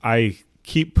I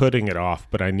keep putting it off,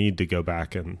 but I need to go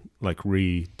back and like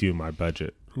redo my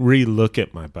budget, relook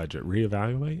at my budget,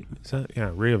 reevaluate.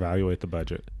 Reevaluate the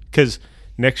budget because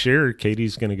next year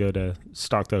Katie's going to go to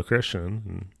Stockdale Christian.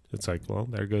 And it's like, well,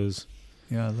 there goes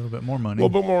a little bit more money. A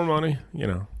little bit more money, you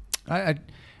know.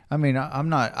 I mean, I'm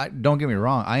not. Don't get me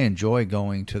wrong. I enjoy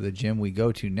going to the gym we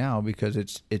go to now because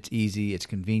it's easy, it's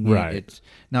convenient. Right. It's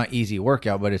not easy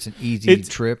workout, but it's an easy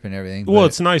trip and everything. Well,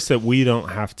 it's nice that we don't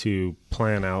have to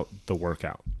plan out the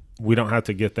workout. We don't have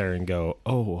to get there and go,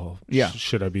 oh, well,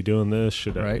 should I be doing this?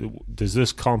 Does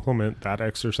this complement that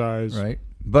exercise? Right.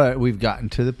 But we've gotten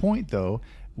to the point though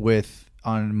with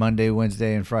on Monday,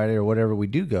 Wednesday, and Friday, or whatever we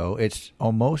do go, it's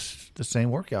almost the same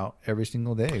workout every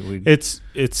single day. It's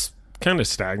kind of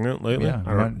stagnant lately. Yeah,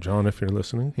 I don't, John, if you're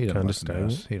listening, he don't kind of listen to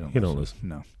stagnant. us. He don't don't listen. listen.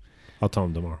 No. I'll tell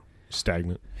him tomorrow.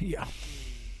 Stagnant. Yeah.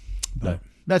 But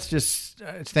that's just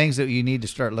it's things that you need to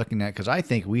start looking at, because I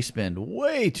think we spend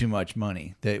way too much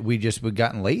money that we've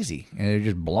gotten lazy and they're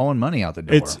just blowing money out the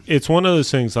door. It's one of those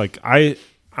things. Like I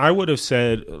would have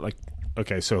said, like,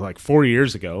 okay, so like 4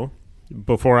 years ago,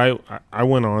 before I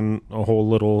went on a whole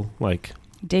little like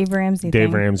Dave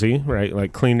Ramsey, right?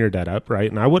 Like clean your debt up, right?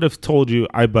 And I would have told you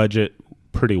I budget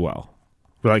pretty well,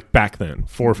 like back then,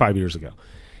 4 or 5 years ago.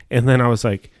 And then I was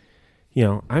like,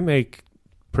 I make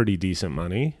pretty decent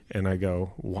money, and I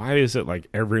go, why is it like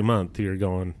every month you're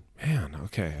going, man,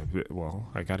 okay, well,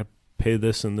 I got to pay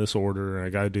this in this order, and I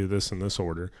got to do this in this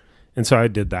order. And so I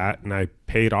did that, and I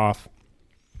paid off,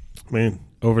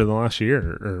 over the last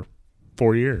year or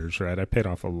 4 years, right? I paid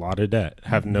off a lot of debt.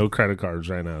 Have no credit cards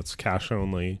right now. It's cash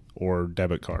only or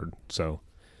debit card. So,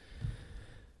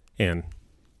 and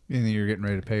you're getting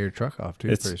ready to pay your truck off too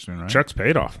pretty soon, right? Truck's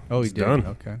paid off. Oh, it's you did? done.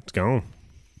 Okay. It's gone.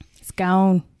 It's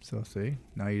gone. So see,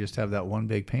 now you just have that one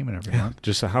big payment every month.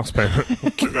 Just a house payment.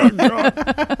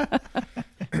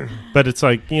 But it's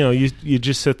like, you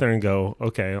just sit there and go,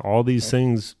 okay, all these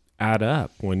things add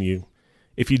up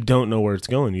if you don't know where it's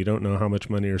going. You don't know how much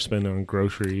money you're spending on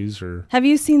groceries or. Have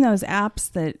you seen those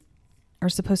apps that are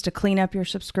supposed to clean up your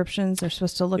subscriptions? They're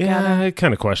supposed to look at them. I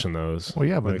kind of question those. Well,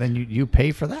 yeah, but then you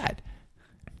pay for that.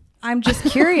 I'm just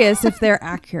curious if they're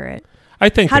accurate. I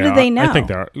think. How do they know? I think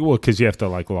they are. Well, because you have to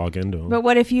like log into them. But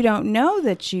what if you don't know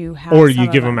that you have? Or you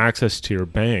give them access to your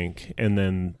bank, and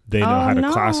then they know how to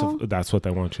no. classify. That's what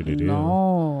they want you to do.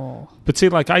 No. But see,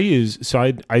 like I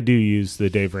do use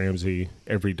the Dave Ramsey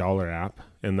Every Dollar app,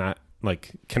 and that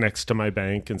like connects to my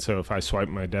bank. And so if I swipe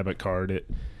my debit card,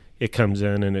 it comes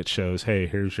in and it shows, hey,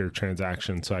 here's your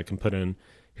transaction. So I can put in,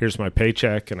 here's my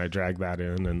paycheck, and I drag that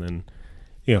in, and then.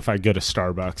 If I go to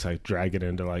Starbucks, I drag it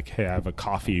into like, hey, I have a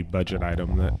coffee budget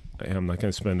item that I'm not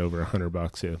going to spend over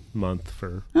 $100 a month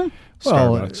for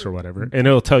Starbucks or whatever, and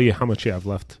it'll tell you how much you have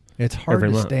left. It's hard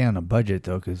to stay on a budget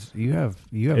though, because you have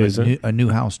a new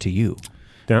house to you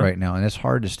right now, and it's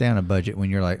hard to stay on a budget when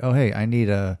you're like, oh, hey, I need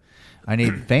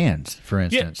fans, for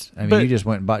instance. Yeah, you just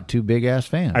went and bought 2 big ass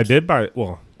fans. I did buy.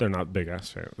 Well, they're not big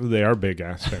ass fans. They are big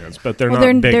ass fans, but they're not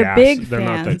big they're ass. big they're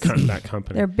fans. not that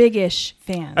company. They're biggish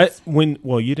fans.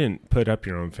 You didn't put up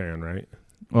your own fan, right?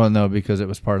 Well, no, because it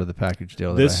was part of the package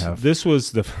deal that I have. This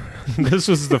was the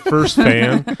first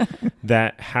fan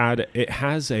that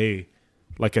has a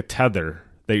tether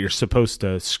that you're supposed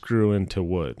to screw into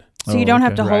wood. So you don't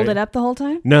have to hold it up the whole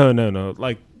time? No.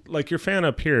 Like your fan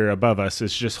up here above us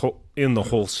is just in the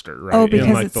holster, right? Oh, because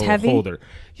in like it's the heavy? holder.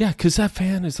 Yeah, because that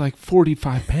fan is like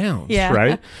 45 pounds, Yeah.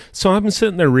 right? So I'm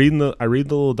sitting there I read the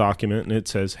little document, and it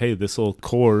says, hey, this little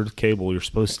cord cable, you're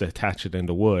supposed to attach it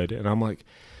into wood. And I'm like,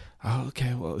 oh,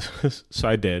 okay, well, so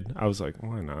I did. I was like,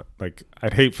 why not? Like,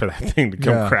 I'd hate for that thing to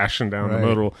come crashing down the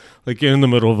middle, like in the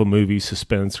middle of a movie,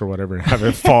 suspense or whatever, and have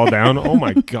it fall down. Oh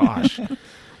my gosh.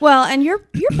 Well, and your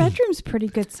bedroom's pretty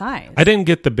good size. I didn't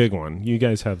get the big one. You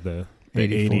guys have the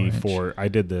 84 inch. I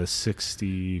did the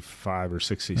 65 or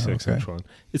 66 inch one.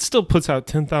 It still puts out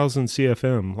 10,000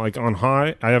 CFM. Like on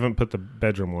high, I haven't put the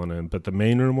bedroom one in, but the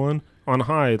main room one on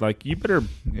high, like you better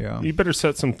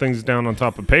set some things down on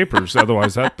top of papers,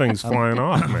 otherwise that thing's flying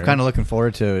off, man. I'm kind of looking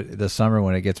forward to the summer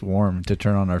when it gets warm to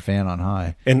turn on our fan on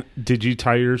high. And did you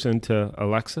tie yours into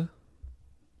Alexa?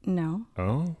 No.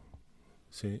 Oh,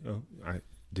 see,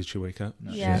 did she wake up?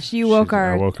 No. Yeah, she woke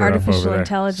our artificial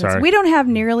intelligence. Sorry. We don't have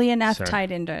nearly enough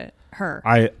tied into her.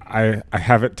 I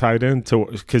have it tied into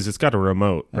because it's got a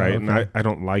remote, right? Okay. And I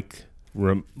don't like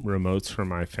remotes for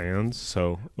my fans,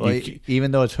 so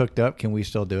even though it's hooked up, can we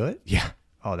still do it? Yeah.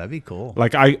 Oh, that'd be cool.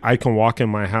 Like I can walk in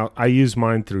my house. I use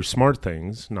mine through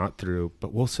SmartThings, not through.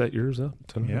 But we'll set yours up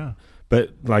tonight. Yeah.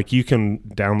 But like you can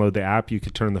download the app. You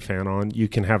could turn the fan on. You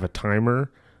can have a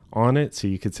timer on it, so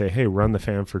you could say, hey, run the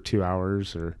fan for 2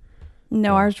 hours or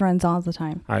no, ours runs all the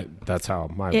time. That's how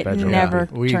my it bedroom never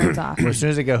turns off. As soon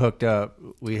as it got hooked up,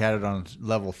 we had it on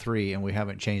level 3 and we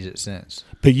haven't changed it since.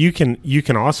 But you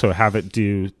can also have it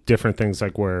do different things,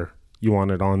 like where you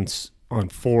want it on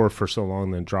 4 for so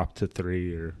long, then drop to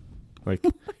 3, or like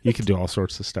you could do all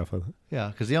sorts of stuff with it. Yeah,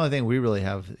 because the only thing we really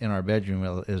have in our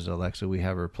bedroom is Alexa. We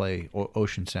have her play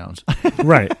ocean sounds.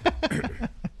 Right.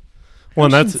 Well,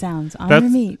 that's sounds on your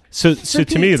meat. So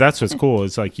to me, that's what's cool.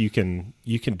 Is like you can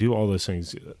do all those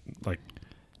things, like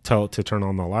tell it to turn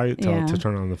on the light, tell it to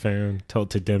turn on the fan, tell it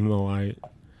to dim the light.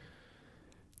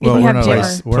 Well, we we're have not dimmer.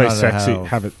 allowed- we're play not sexy, allowed-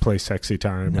 have it play sexy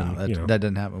time. No, and, that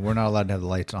doesn't happen. We're not allowed to have the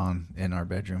lights on in our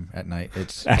bedroom at night.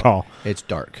 It's at all. It's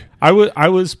dark. I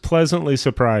was pleasantly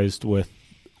surprised with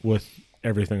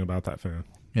everything about that fan.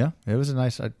 Yeah, it was a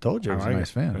nice. I told you it was a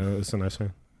nice fan. It's a nice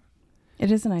fan.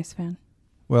 It is a nice fan.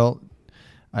 Well,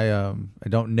 I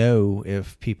don't know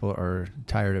if people are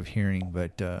tired of hearing,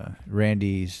 but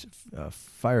Randy's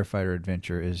firefighter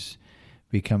adventure is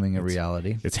becoming a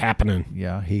reality. It's happening.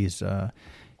 Yeah, he's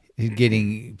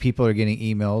getting people are getting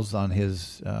emails on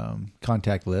his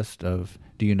contact list of,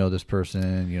 do you know this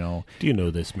person? You know, Do you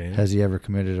know this man? has he ever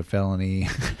committed a felony?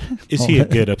 Is he a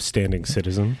good, upstanding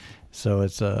citizen? So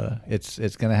it's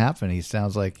going to happen. He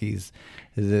sounds like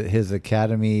his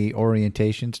academy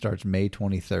orientation starts May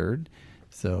 23rd.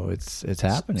 So it's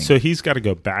happening. So he's got to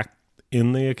go back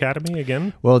in the academy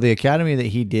again? Well, the academy that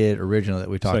he did originally that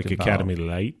we It's talked like about. Academy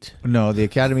Light. No, the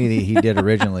academy that he did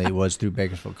originally was through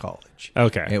Bakersfield College.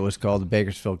 Okay. It was called the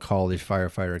Bakersfield College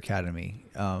Firefighter Academy,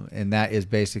 and that is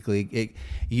basically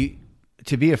you.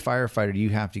 To be a firefighter, you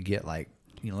have to get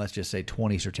let's just say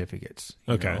 20 certificates.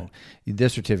 Okay.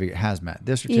 This certificate hazmat.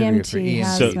 This certificate for EMT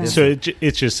EMT. has So that.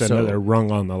 it's just another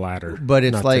rung on the ladder. But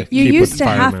it's not like- to You keep with used to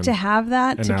have firemen to have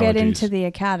that to get analogies. into the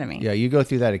academy. Yeah, you go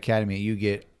through that academy, you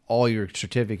get all your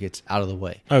certificates out of the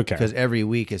way. Okay. Because every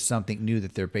week is something new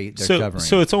that they're So covering.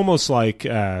 so it's almost like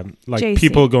JC.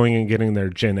 people going and getting their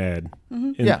gen ed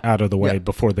Yeah. out of the way Yeah.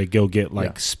 before they go get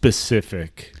Yeah.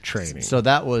 specific training. So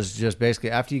that was just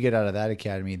basically after you get out of that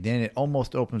academy, then it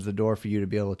almost opens the door for you to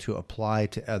be able to apply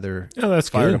to other that's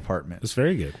fire good. departments. That's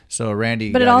very good. So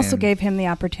Randy, But it got also in- gave him the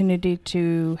opportunity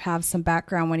to have some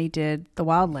background when he did the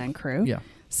Wildland Crew. Yeah.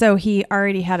 So he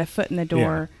already had a foot in the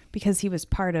door because he was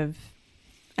part of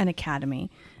an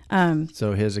academy.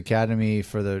 So his academy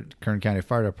for the Kern County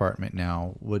Fire Department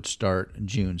now would start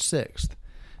June 6th.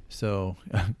 So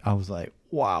I was like,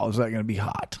 wow, is that going to be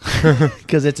hot?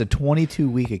 Because it's a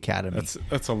 22-week academy.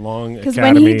 That's a long Because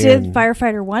academy. when he did and-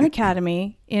 Firefighter 1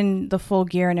 Academy in the full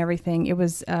gear and everything, it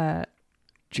was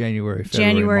January, February,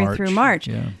 January March. through March.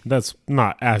 Yeah. that's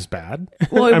not as bad.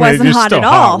 Well, it I mean, wasn't it's hot still at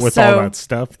all, with so- all that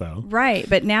stuff, though. right.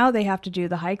 But now they have to do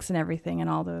the hikes and everything and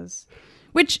all those,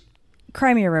 which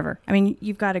Crimea River. I mean,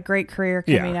 you've got a great career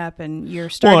coming Yeah. up and you're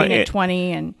starting Well, at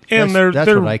 20 and And That's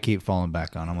they're what I keep falling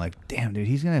back on. I'm like, damn, dude,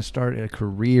 he's going to start a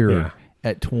career Yeah.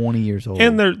 at 20 years old.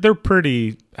 and they're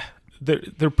pretty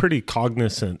they're pretty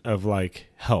cognizant of like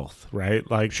health, right?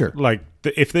 Like Sure. like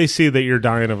if they see that you're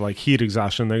dying of like heat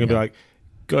exhaustion, they're gonna be like,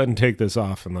 go ahead and take this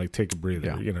off and like take a breather.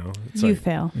 Yeah. You know, it's you like,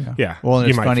 fail. yeah. Well, and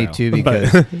you it's might funny fail, too but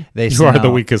because they you sent are the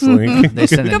out- weakest link. They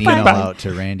sent an Goodbye. email out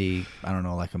to Randy, I don't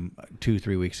know, like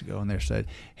 2-3 weeks ago, and they said,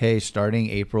 hey, starting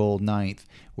April 9th,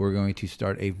 we're going to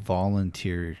start a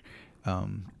volunteer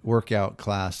workout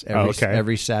class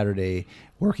every Saturday,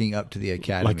 working up to the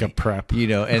academy. Like a prep. You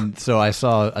know, and so I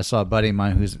saw a buddy of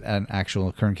mine who's an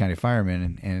actual Kern County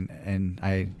fireman, and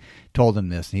I told him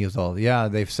this, and he was all, yeah,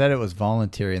 they've said it was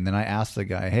voluntary. And then I asked the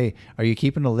guy, hey, are you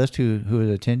keeping a list who is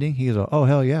attending? He was all, oh,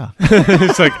 hell yeah.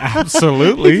 It's like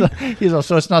absolutely. He's all,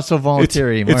 so it's not so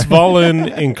voluntary anymore. It's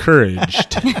volun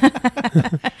encouraged.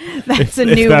 That's a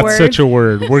if new that's word. such a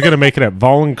word, we're gonna make it at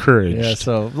vol encouraged. Yeah,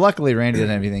 so luckily Randy doesn't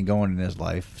have anything going in his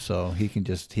life, so he can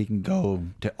go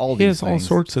to all He these has all things.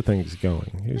 sorts of things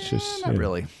going. It's just Not you know,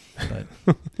 really,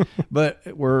 but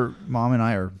Mom and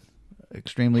I are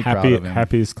extremely proud happy of him.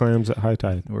 happy as clams at high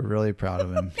tide. We're really proud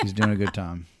of him. He's doing a good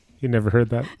time. You never heard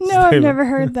that? No, I've statement? never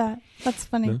heard that. That's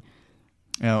funny. No. You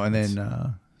know, and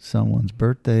then someone's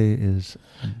birthday is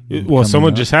Well, coming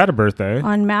someone up. just had a birthday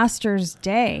On Master's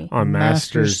Day. on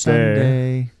Masters Day.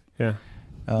 Sunday. Yeah.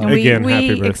 And Again, we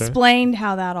happy birthday. explained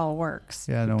how that all works.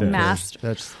 Yeah, no Master. one cares.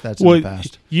 Master. That's Well, in the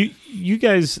past. you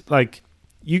guys like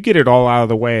you get it all out of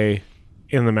the way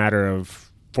in the matter of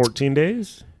 14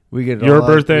 days. We get it your all out-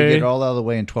 birthday- we get it all out of the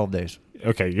way in 12 days.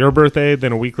 Okay, your birthday,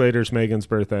 then a week later is Megan's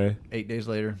birthday, 8 days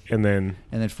later, and then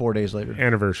and then 4 days later.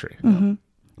 anniversary,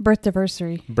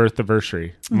 Birthdiversary.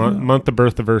 birthdiversary, month of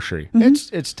birthdiversary.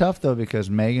 It's tough though because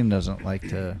Megan doesn't like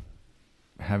to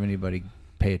have anybody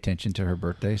pay attention to her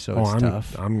birthday, so it's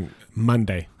tough. I'm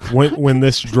Monday when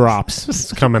this drops.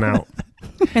 It's coming out.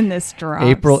 And this drops.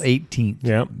 April 18th.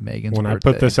 Yep. Megan's When birthday.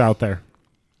 I put this out there,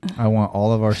 I want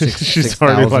all of our she's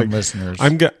already 6,000 like, listeners.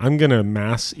 I'm gonna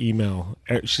mass email.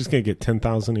 She's gonna get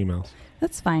 10,000 emails.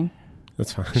 That's fine.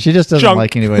 That's fine. She just doesn't Junk.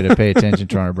 like anybody to pay attention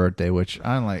to on her birthday, which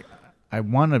I'm like, I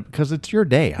want to, because it's your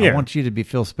day. I Yeah. want you to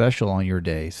feel special on your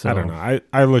day. So I don't know.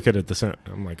 I look at it the same.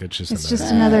 I'm like, it's just It's another just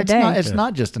day. another It's day. not, it's Yeah.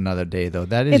 not just another day though.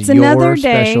 That is It's your another day,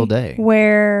 special day.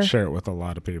 where, Share it with a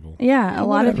lot of people. yeah, a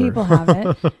lot of Whatever. people have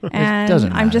it. And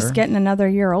doesn't I'm just matter. getting another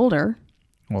year older.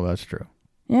 Well, that's true.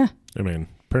 Yeah. I mean,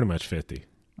 pretty much 50.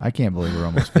 I can't believe we're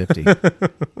almost 50.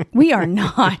 We are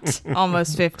not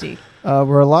almost 50.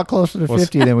 We're a lot closer to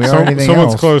 50 than we are anything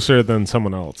Someone's else. closer than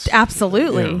someone else.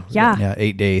 Absolutely. Yeah. Yeah,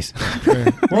 8 days.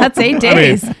 That's 8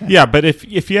 days. Yeah, but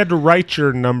if you had to write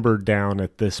your number down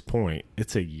at this point,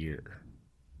 it's a year.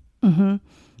 Mm-hmm.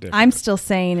 I'm still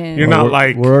saying it. You're not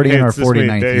like, we're already hey, in our it's this many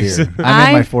 49th days. year. I'm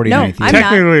in my 49th no, year. I'm not.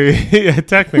 Technically, yeah,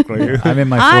 technically. I'm in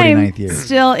my 49th I'm year.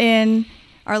 still in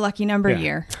our lucky number Yeah.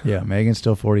 year. Yeah, Megan's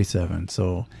still 47.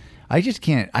 So I just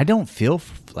can't. I don't feel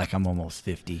like I'm almost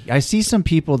 50. I see some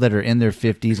people that are in their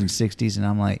 50s and 60s, and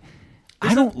I'm like,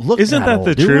 I don't look. Isn't that old,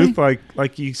 the do truth? I?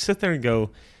 Like you sit there and go,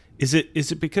 is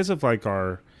it because of like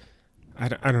our, I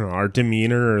don't know, our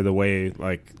demeanor or the way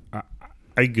like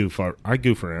I goof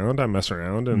around, I mess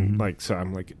around, and like so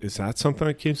I'm like, is that something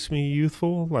that keeps me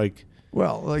youthful? Like,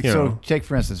 Well, like you so. know. Take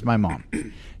for instance, my mom.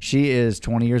 She is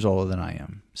 20 years older than I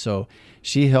am. So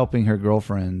she helping her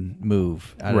girlfriend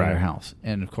move out of Right. their house,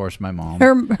 and of course, my mom.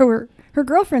 Her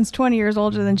girlfriend's 20 years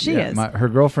older than she is. Her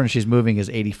girlfriend she's moving is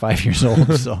 85 years old.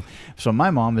 So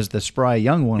my mom is the spry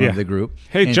young one Yeah. of the group.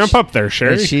 Hey, And jump up there,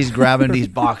 Sherry. And she's grabbing these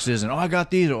boxes and I got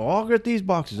these. Oh, I'll get these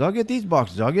boxes. I'll get these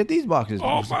boxes. I'll get these boxes.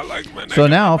 oh, my legs, my neck. So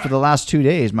now for the last 2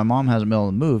 days, my mom hasn't been able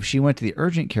to move. She went to the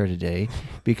urgent care today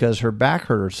because her back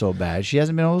hurt her so bad. She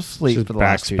hasn't been able to sleep She's for the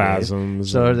back last 2 days.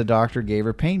 spasms So and- the doctor gave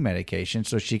her pain medication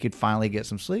so she could finally get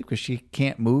some sleep because she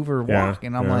can't move or Yeah, walk.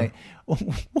 And I'm yeah. like,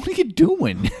 what are you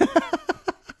doing?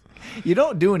 You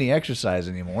don't do any exercise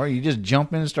anymore. You just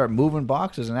jump in and start moving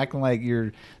boxes and acting like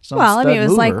you're some well, I mean, it stud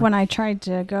was like mover. when I tried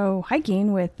to go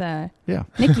hiking with Yeah.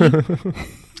 Nikki.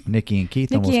 Nikki and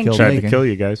Keith Nikki almost and killed tried Megan. to kill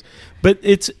you guys. But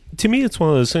it's to me, it's one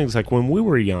of those things. Like when we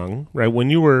were young, right? When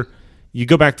you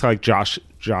go back to like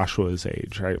Joshua's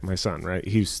age, right? My son, right?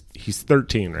 He's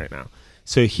 13 right now.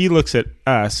 So he looks at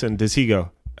us and does he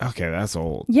go, okay, that's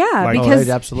old? Yeah, Like, because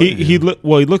they'd absolutely he do.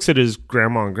 he looks at his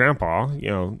grandma and grandpa,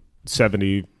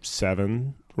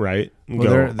 77, right? And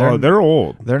Well, go, they're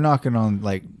old, They're knocking on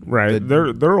like right?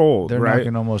 the- they're old, They're right?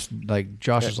 knocking almost like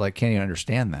Josh is like can't even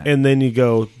understand that. And then you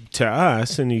go to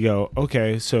us and you go,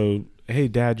 okay, so hey,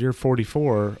 Dad, you're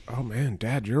 44. Oh man,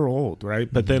 Dad, you're old, right?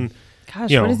 But then gosh,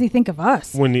 you know, what does he think of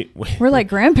us? when you We're like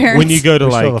grandparents. when you go to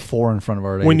We're still like a 4 in front of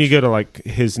our age. when you go to like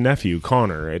his nephew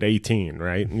Connor at 18,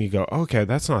 right? And you go, okay,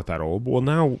 that's not that old. Well,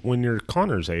 now when you're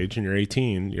Connor's age and you're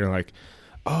 18, you're like,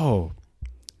 oh,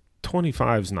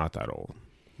 25's not that old,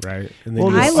 right? And then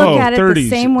Well, you go, I look at it the 30's,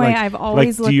 same way like- I've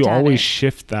always like, do you looked at always it.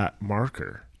 shift that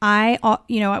marker?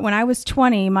 when I was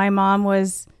 20, my mom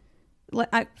was,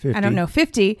 I 50. don't know,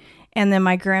 50. And then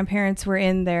my grandparents were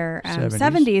in their 70s.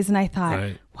 70s. And I thought,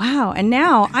 Right. wow. And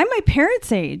now I'm my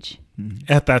parents' age.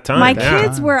 At that time, My yeah.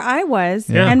 kids where I was,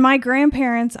 Yeah. and my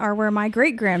grandparents are where my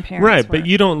great grandparents Right, were. but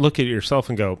you don't look at yourself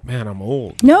and go, man, I'm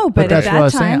old. No, But but, that's at what I that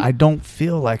was saying. time, I don't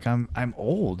feel like I'm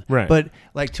old. Right. But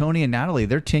like Tony and Natalie,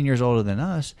 they're 10 years older than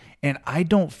us, and I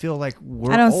don't feel like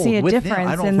we're I don't old see a with them. difference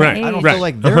I don't, in the Right, age. I don't right. feel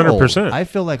like they're 100%. old. I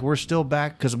feel like we're still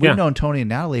back because we've Yeah. known Tony and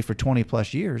Natalie for 20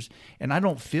 plus years, and I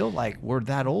don't feel like we're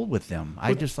that old with them.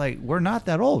 I just like we're not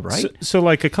that old, right? So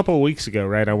like a couple of weeks ago,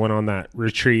 right, I went on that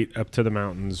retreat up to the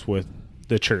mountains with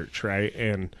the church, right?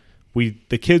 And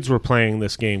the kids were playing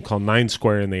this game called 9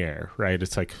 Square in the Air, right?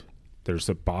 It's like there's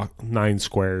 9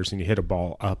 squares and you hit a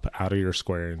ball up out of your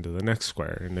square into the next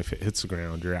square, and if it hits the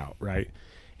ground, you're out, right?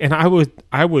 And I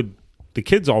would the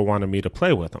kids all wanted me to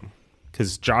play with them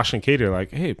because Josh and Katie are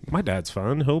like, hey, my dad's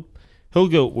fun. He'll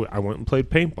go. I went and played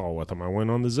paintball with him. I went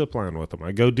on the zip line with him.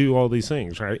 I go do all these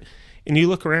things, right? And you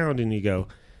look around and you go,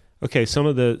 okay, some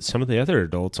of the other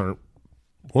adults aren't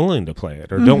willing to play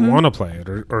it or don't want to play it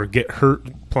or get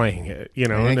hurt playing it, I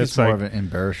think and it's it's more like of an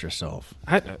embarrass yourself.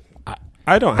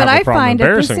 I don't But have I a problem find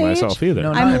at this embarrassing age- myself either.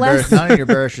 No, I'm not less- not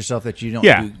embarrass yourself that you don't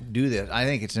Yeah. do this. I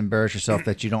think it's embarrass yourself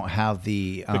that you don't have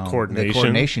the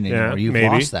coordination. anymore. Yeah, You've maybe.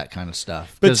 lost that kind of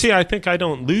stuff. But see, I think I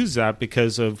don't lose that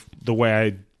because of the way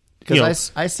I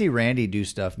Because I see Randy do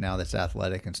stuff now that's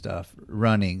athletic and stuff,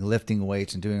 running, lifting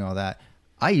weights, and doing all that.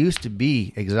 I used to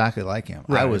be exactly like him.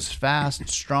 I Right. was fast,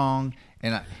 strong,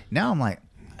 and now I'm like,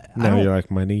 I now don't, you're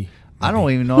like my knee. I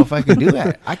don't even know if I can do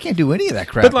that. I can't do any of that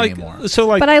crap But like, anymore. so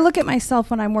like, But I look at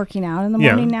myself when I'm working out in the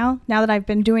Yeah. morning now that I've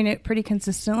been doing it pretty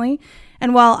consistently.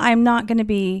 And while I'm not going to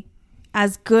be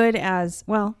as good as,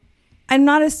 well, I'm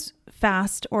not as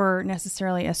fast or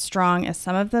necessarily as strong as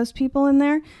some of those people in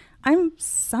there.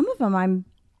 Some of them I'm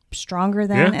stronger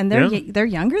than, Yeah, and they're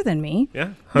younger than me.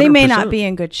 yeah, They may not 100%. be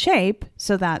in good shape,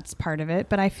 so that's part of it.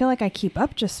 But I feel like I keep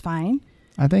up just fine.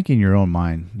 I think in your own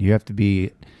mind, you have to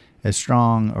be as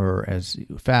strong or as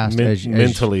fast as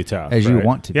mentally tough as you right?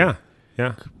 want to be. Yeah,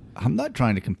 yeah. I'm not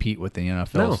trying to compete with the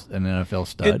NFL, an NFL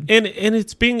stud. And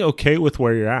it's being okay with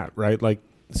where you're at, right? Like,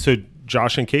 so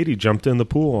Josh and Katie jumped in the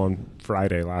pool on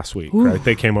Friday last week, right?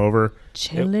 They came over.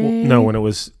 Chilly. When it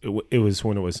was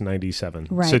when it was 97.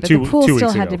 Right, So but two the pool weeks still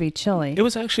ago. had to be chilly. It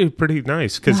was actually pretty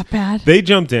nice because Not bad. they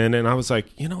jumped in and I was like,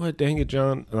 you know what, dang it,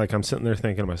 John. Like I'm sitting there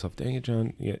thinking to myself, dang it,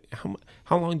 John. Yeah,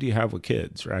 how long do you have with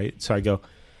kids, right? So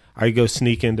I go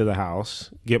sneak into the house,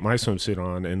 get my swimsuit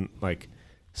on, and like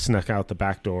snuck out the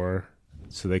back door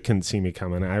so they couldn't see me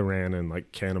coming. I ran and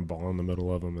like cannonball in the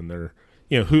middle of them, and they're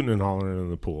hooting and hollering in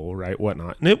the pool, right,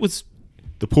 whatnot. And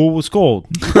the pool was cold.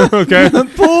 Okay, The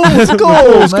pool was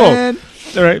cold, man.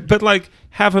 all right, but like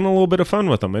having a little bit of fun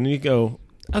with them, and you go,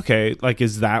 okay, like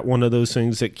is that one of those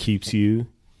things that keeps you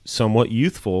somewhat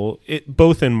youthful,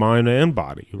 both in mind and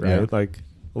body, right? Yeah. Like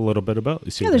a little bit of both.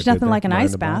 You see Yeah, what there's I did nothing there? like an Mind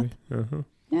ice and bath. body. Uh-huh.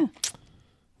 Yeah.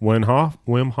 Wim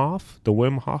Hof, the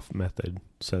Wim Hof method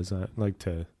says that, like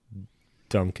to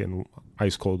dunk in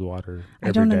ice cold water every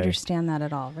I don't day. understand that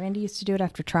at all. Randy used to do it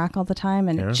after track all the time,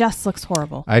 and Yeah. it just looks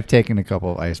horrible. I've taken a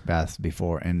couple of ice baths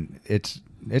before, and it's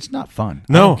not fun.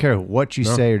 I No. don't care what you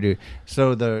No. say or do.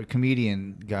 So the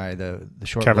comedian guy, the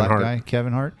short Kevin black Hart. guy,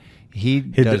 Kevin Hart, he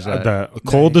He does the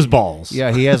cold as balls.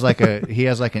 Yeah, he has like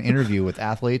an interview with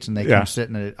athletes, and they Yeah. come sit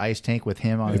in an ice tank with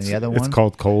him on It's, the other it's one.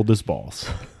 called cold as balls.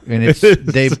 And it's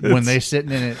It's- when they sitting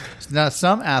in it. Now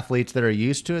some athletes that are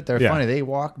used to it, they're Yeah. funny. They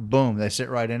walk, boom, they sit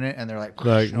right in it, and they're like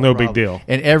No big problem." deal.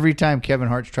 And every time Kevin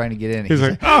Hart's trying to get in, He's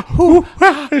like,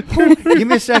 give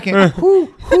me a second. Hoo,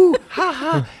 hoo, ha,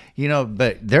 ha.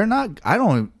 But they're not.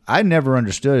 I never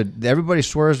understood. Everybody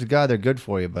swears to God they're good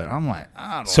for you, but I'm like,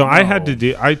 I don't So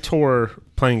know. I tore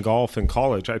playing golf in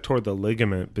college. I tore the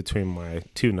ligament between my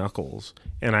two knuckles,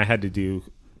 and I had to do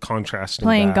contrasting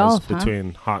Playing baths golf, huh?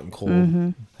 between hot and cold. Mm-hmm.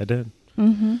 I did.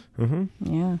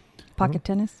 Yeah. Pocket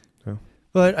tennis.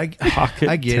 But I get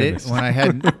tennis. it.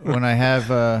 When I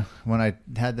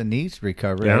had the knees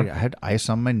recovered, Yeah. I had ice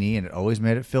on my knee, and it always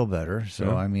made it feel better. So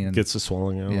Yeah. I mean, Gets the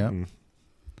swelling out. Yeah. and-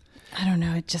 I don't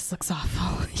know. It just looks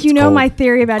awful. You know cold. my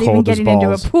theory about even Cold as getting into a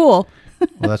balls. pool.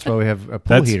 well, that's why we have a pool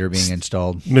That's- heater being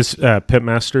installed. Miss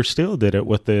Pitmaster Steel did it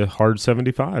with the hard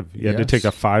 75. You had to Yes. take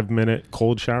a 5-minute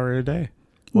cold shower a day.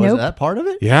 Was Nope. that part of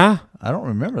it? Yeah. I don't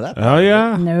remember that. Oh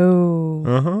yeah. No.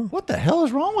 Uh-huh. What the hell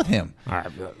is wrong with him?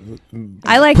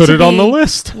 I like Put to it on the be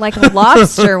list. like a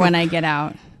lobster when I get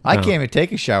out. I can't even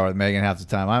take a shower with Megan half the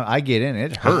time. I get in,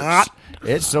 it hurts.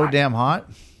 It's so damn hot.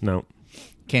 No.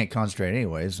 Can't concentrate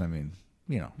anyways. I mean,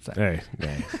 it's like, Hey.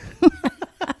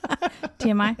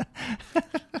 TMI?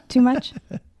 Too much?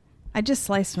 I just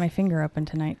sliced my finger open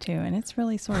tonight too, and it's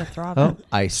really sort of throbbing.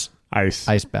 ice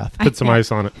Ice. bath. Put some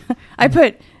ice on it. I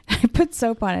put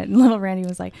soap on it, and little Randy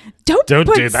was like, "Don't Don't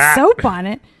put do that." soap on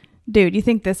it, dude. You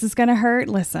think this is gonna hurt?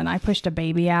 Listen, I pushed a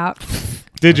baby out.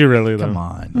 Did you really though? Come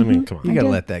on. I mean, come on. You got to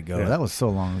did. let that go. Yeah. That was so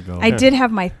long ago. I did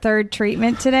have my third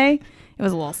treatment today. It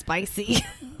was a little spicy.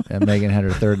 And Megan had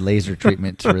her third laser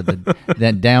treatment for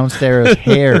that downstairs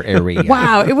hair area.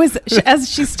 Wow, it was as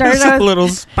she started. It's I a was, little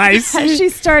as spicy. she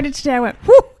started today, I went,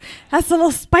 "Whew, that's a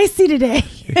little spicy today."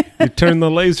 You turned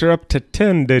the laser up to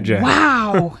 10, did you?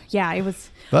 Wow. Yeah, it was.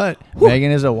 But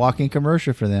Megan is a walking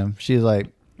commercial for them. She's like,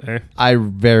 I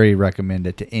very recommend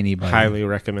it to anybody. Highly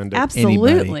recommend it.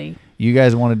 Absolutely. Anybody. You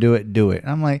guys want to do it, do it.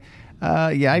 I'm like,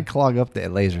 yeah, I'd clog up the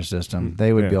laser system.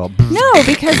 They would be all. No,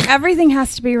 because everything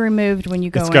has to be removed when you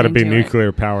go. It's got to be into it.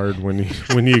 nuclear powered when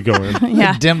you go in.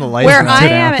 Yeah. Dim the lights Where and I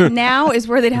sit am down. at now is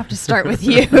where they'd have to start with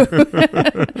you.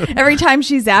 Every time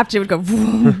she zapped, it would go.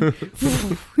 Vroom,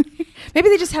 vroom. Maybe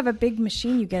they just have a big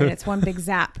machine you get, and it's one big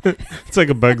zap. It's like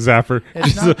a bug zapper.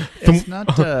 It's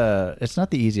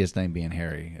not the easiest thing being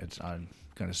hairy. I'm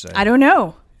gonna say. I don't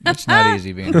know. It's not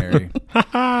easy being hairy.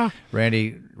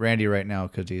 Randy right now,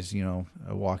 because he's a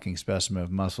walking specimen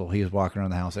of muscle. He's walking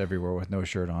around the house everywhere with no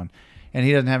shirt on, and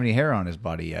he doesn't have any hair on his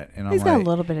body yet. And He's I'm got like, a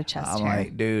little bit of chest I'm hair.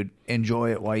 like, dude,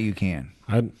 enjoy it while you can.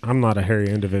 I'm not a hairy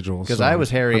individual. Because so I was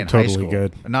hairy I'm in totally high school.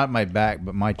 Good. Not my back,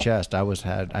 but my chest. I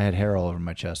had hair all over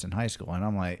my chest in high school, and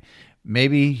I'm like,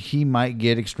 maybe he might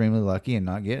get extremely lucky and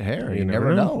not get hair. You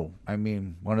never know. I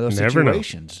mean, one of those Never know.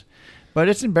 situations. But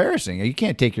it's embarrassing. You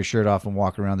can't take your shirt off and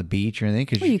walk around the beach or anything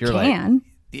because Well, you you're can.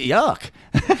 like,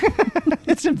 yuck.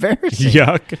 It's embarrassing.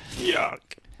 Yuck. Yuck,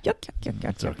 yuck, yuck,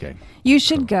 It's okay. You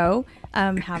should go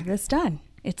have this done.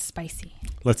 It's spicy.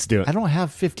 Let's do it. I don't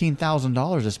have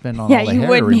 $15,000 to spend on Yeah, all the you hair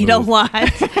would need a removed. lot.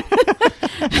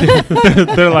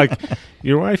 They're like,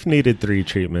 your wife needed 3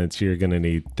 treatments. You're going to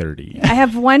need 30. I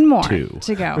have one more 2.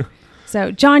 to go.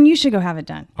 So, John, you should go have it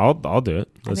done. I'll do it.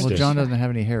 Let's Well, do John it. doesn't have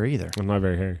any hair either. I'm not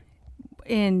very hairy.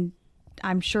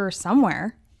 I'm sure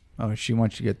somewhere. Oh, she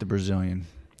wants you to get the Brazilian.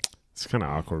 It's kind of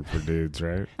awkward for dudes,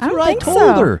 right? I don't That's what think I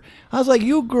told so. her. I was like,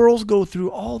 you girls go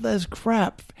through all this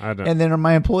crap. I don't- And then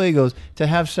my employee goes, to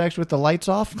have sex with the lights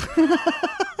off?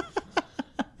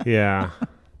 Yeah.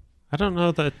 I don't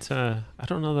know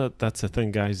that that's a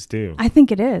thing guys do. I think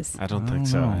it is. I don't think don't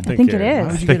so. know. I I think it you're- is.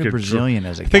 Why would you think get a you're Brazilian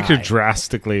as a I think guy? you're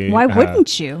drastically. Why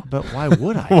wouldn't you? But why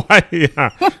would I? Why? Yeah.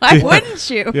 Why wouldn't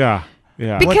you? Yeah.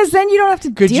 Yeah. Because then you don't have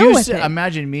to Could deal you with it.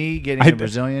 imagine me getting a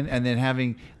Brazilian and then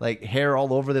having like hair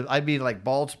all over the? I'd be like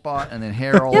bald spot and then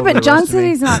hair all Yeah, over. but the John rest of said me.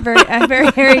 he's not a very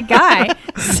hairy guy.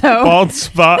 So Bald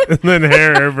spot and then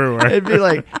hair everywhere. It'd be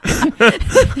like,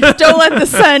 don't let the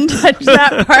sun touch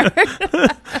that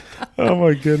part. Oh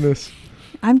my goodness.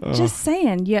 I'm just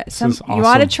saying, yeah, is you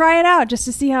ought to awesome. try it out just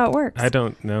to see how it works. I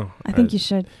don't know. I think you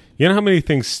should. You know how many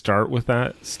things start with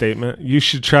that statement? You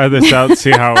should try this out,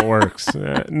 see how it works.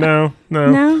 No.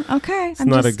 No, okay. It's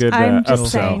not a good I'm just upsell.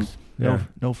 saying. no, Yeah.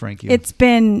 no, Frank. You. It's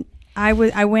been. I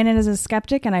went in as a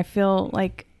skeptic, and I feel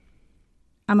like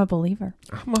I'm a believer.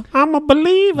 I'm a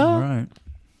believer. all right.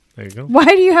 There you go. Why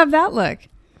do you have that look?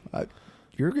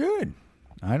 You're good.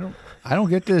 I don't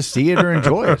get to see it or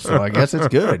enjoy it, so I guess it's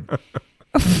good.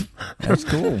 That's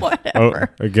cool. Oh,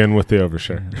 again with the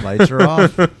overshare. Lights are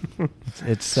off.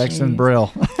 It's sex and Jeez.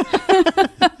 Braille.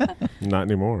 Not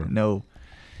anymore. No.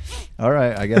 All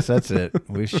right. I guess that's it.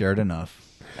 We shared enough.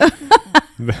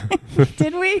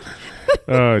 Did we?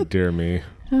 Oh dear me.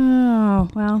 Oh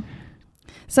well.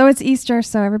 So it's Easter,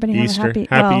 so everybody have Easter. a happy.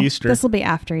 Happy well, Easter. This will be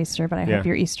after Easter, but I Yeah. hope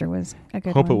your Easter was a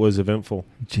good Hope one. it was eventful.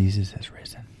 Jesus has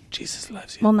risen. Jesus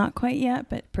loves you. Well, not quite yet,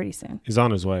 but pretty soon. He's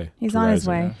on his way. He's to on his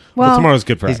rising. way. Well, Well, tomorrow's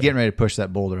Good Friday. He's getting ready to push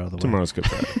that boulder out of the way. Tomorrow's Good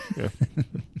Friday. Yeah.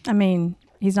 I mean,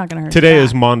 he's not going to hurt. Today his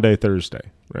is back. Maundy Thursday,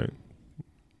 right?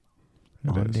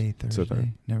 Monday, It's a Thursday.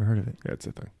 thing. Never heard of it. Yeah, it's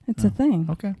a thing. It's a thing.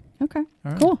 Okay. Okay.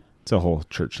 All right. Cool. It's a whole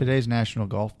church. Today's National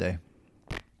Golf Day.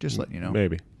 Just letting you know.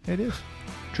 Maybe. It is.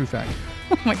 True fact.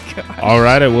 Oh my god. All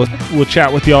right. We'll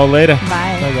chat with y'all later.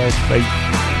 Bye. Bye, guys.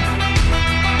 Bye.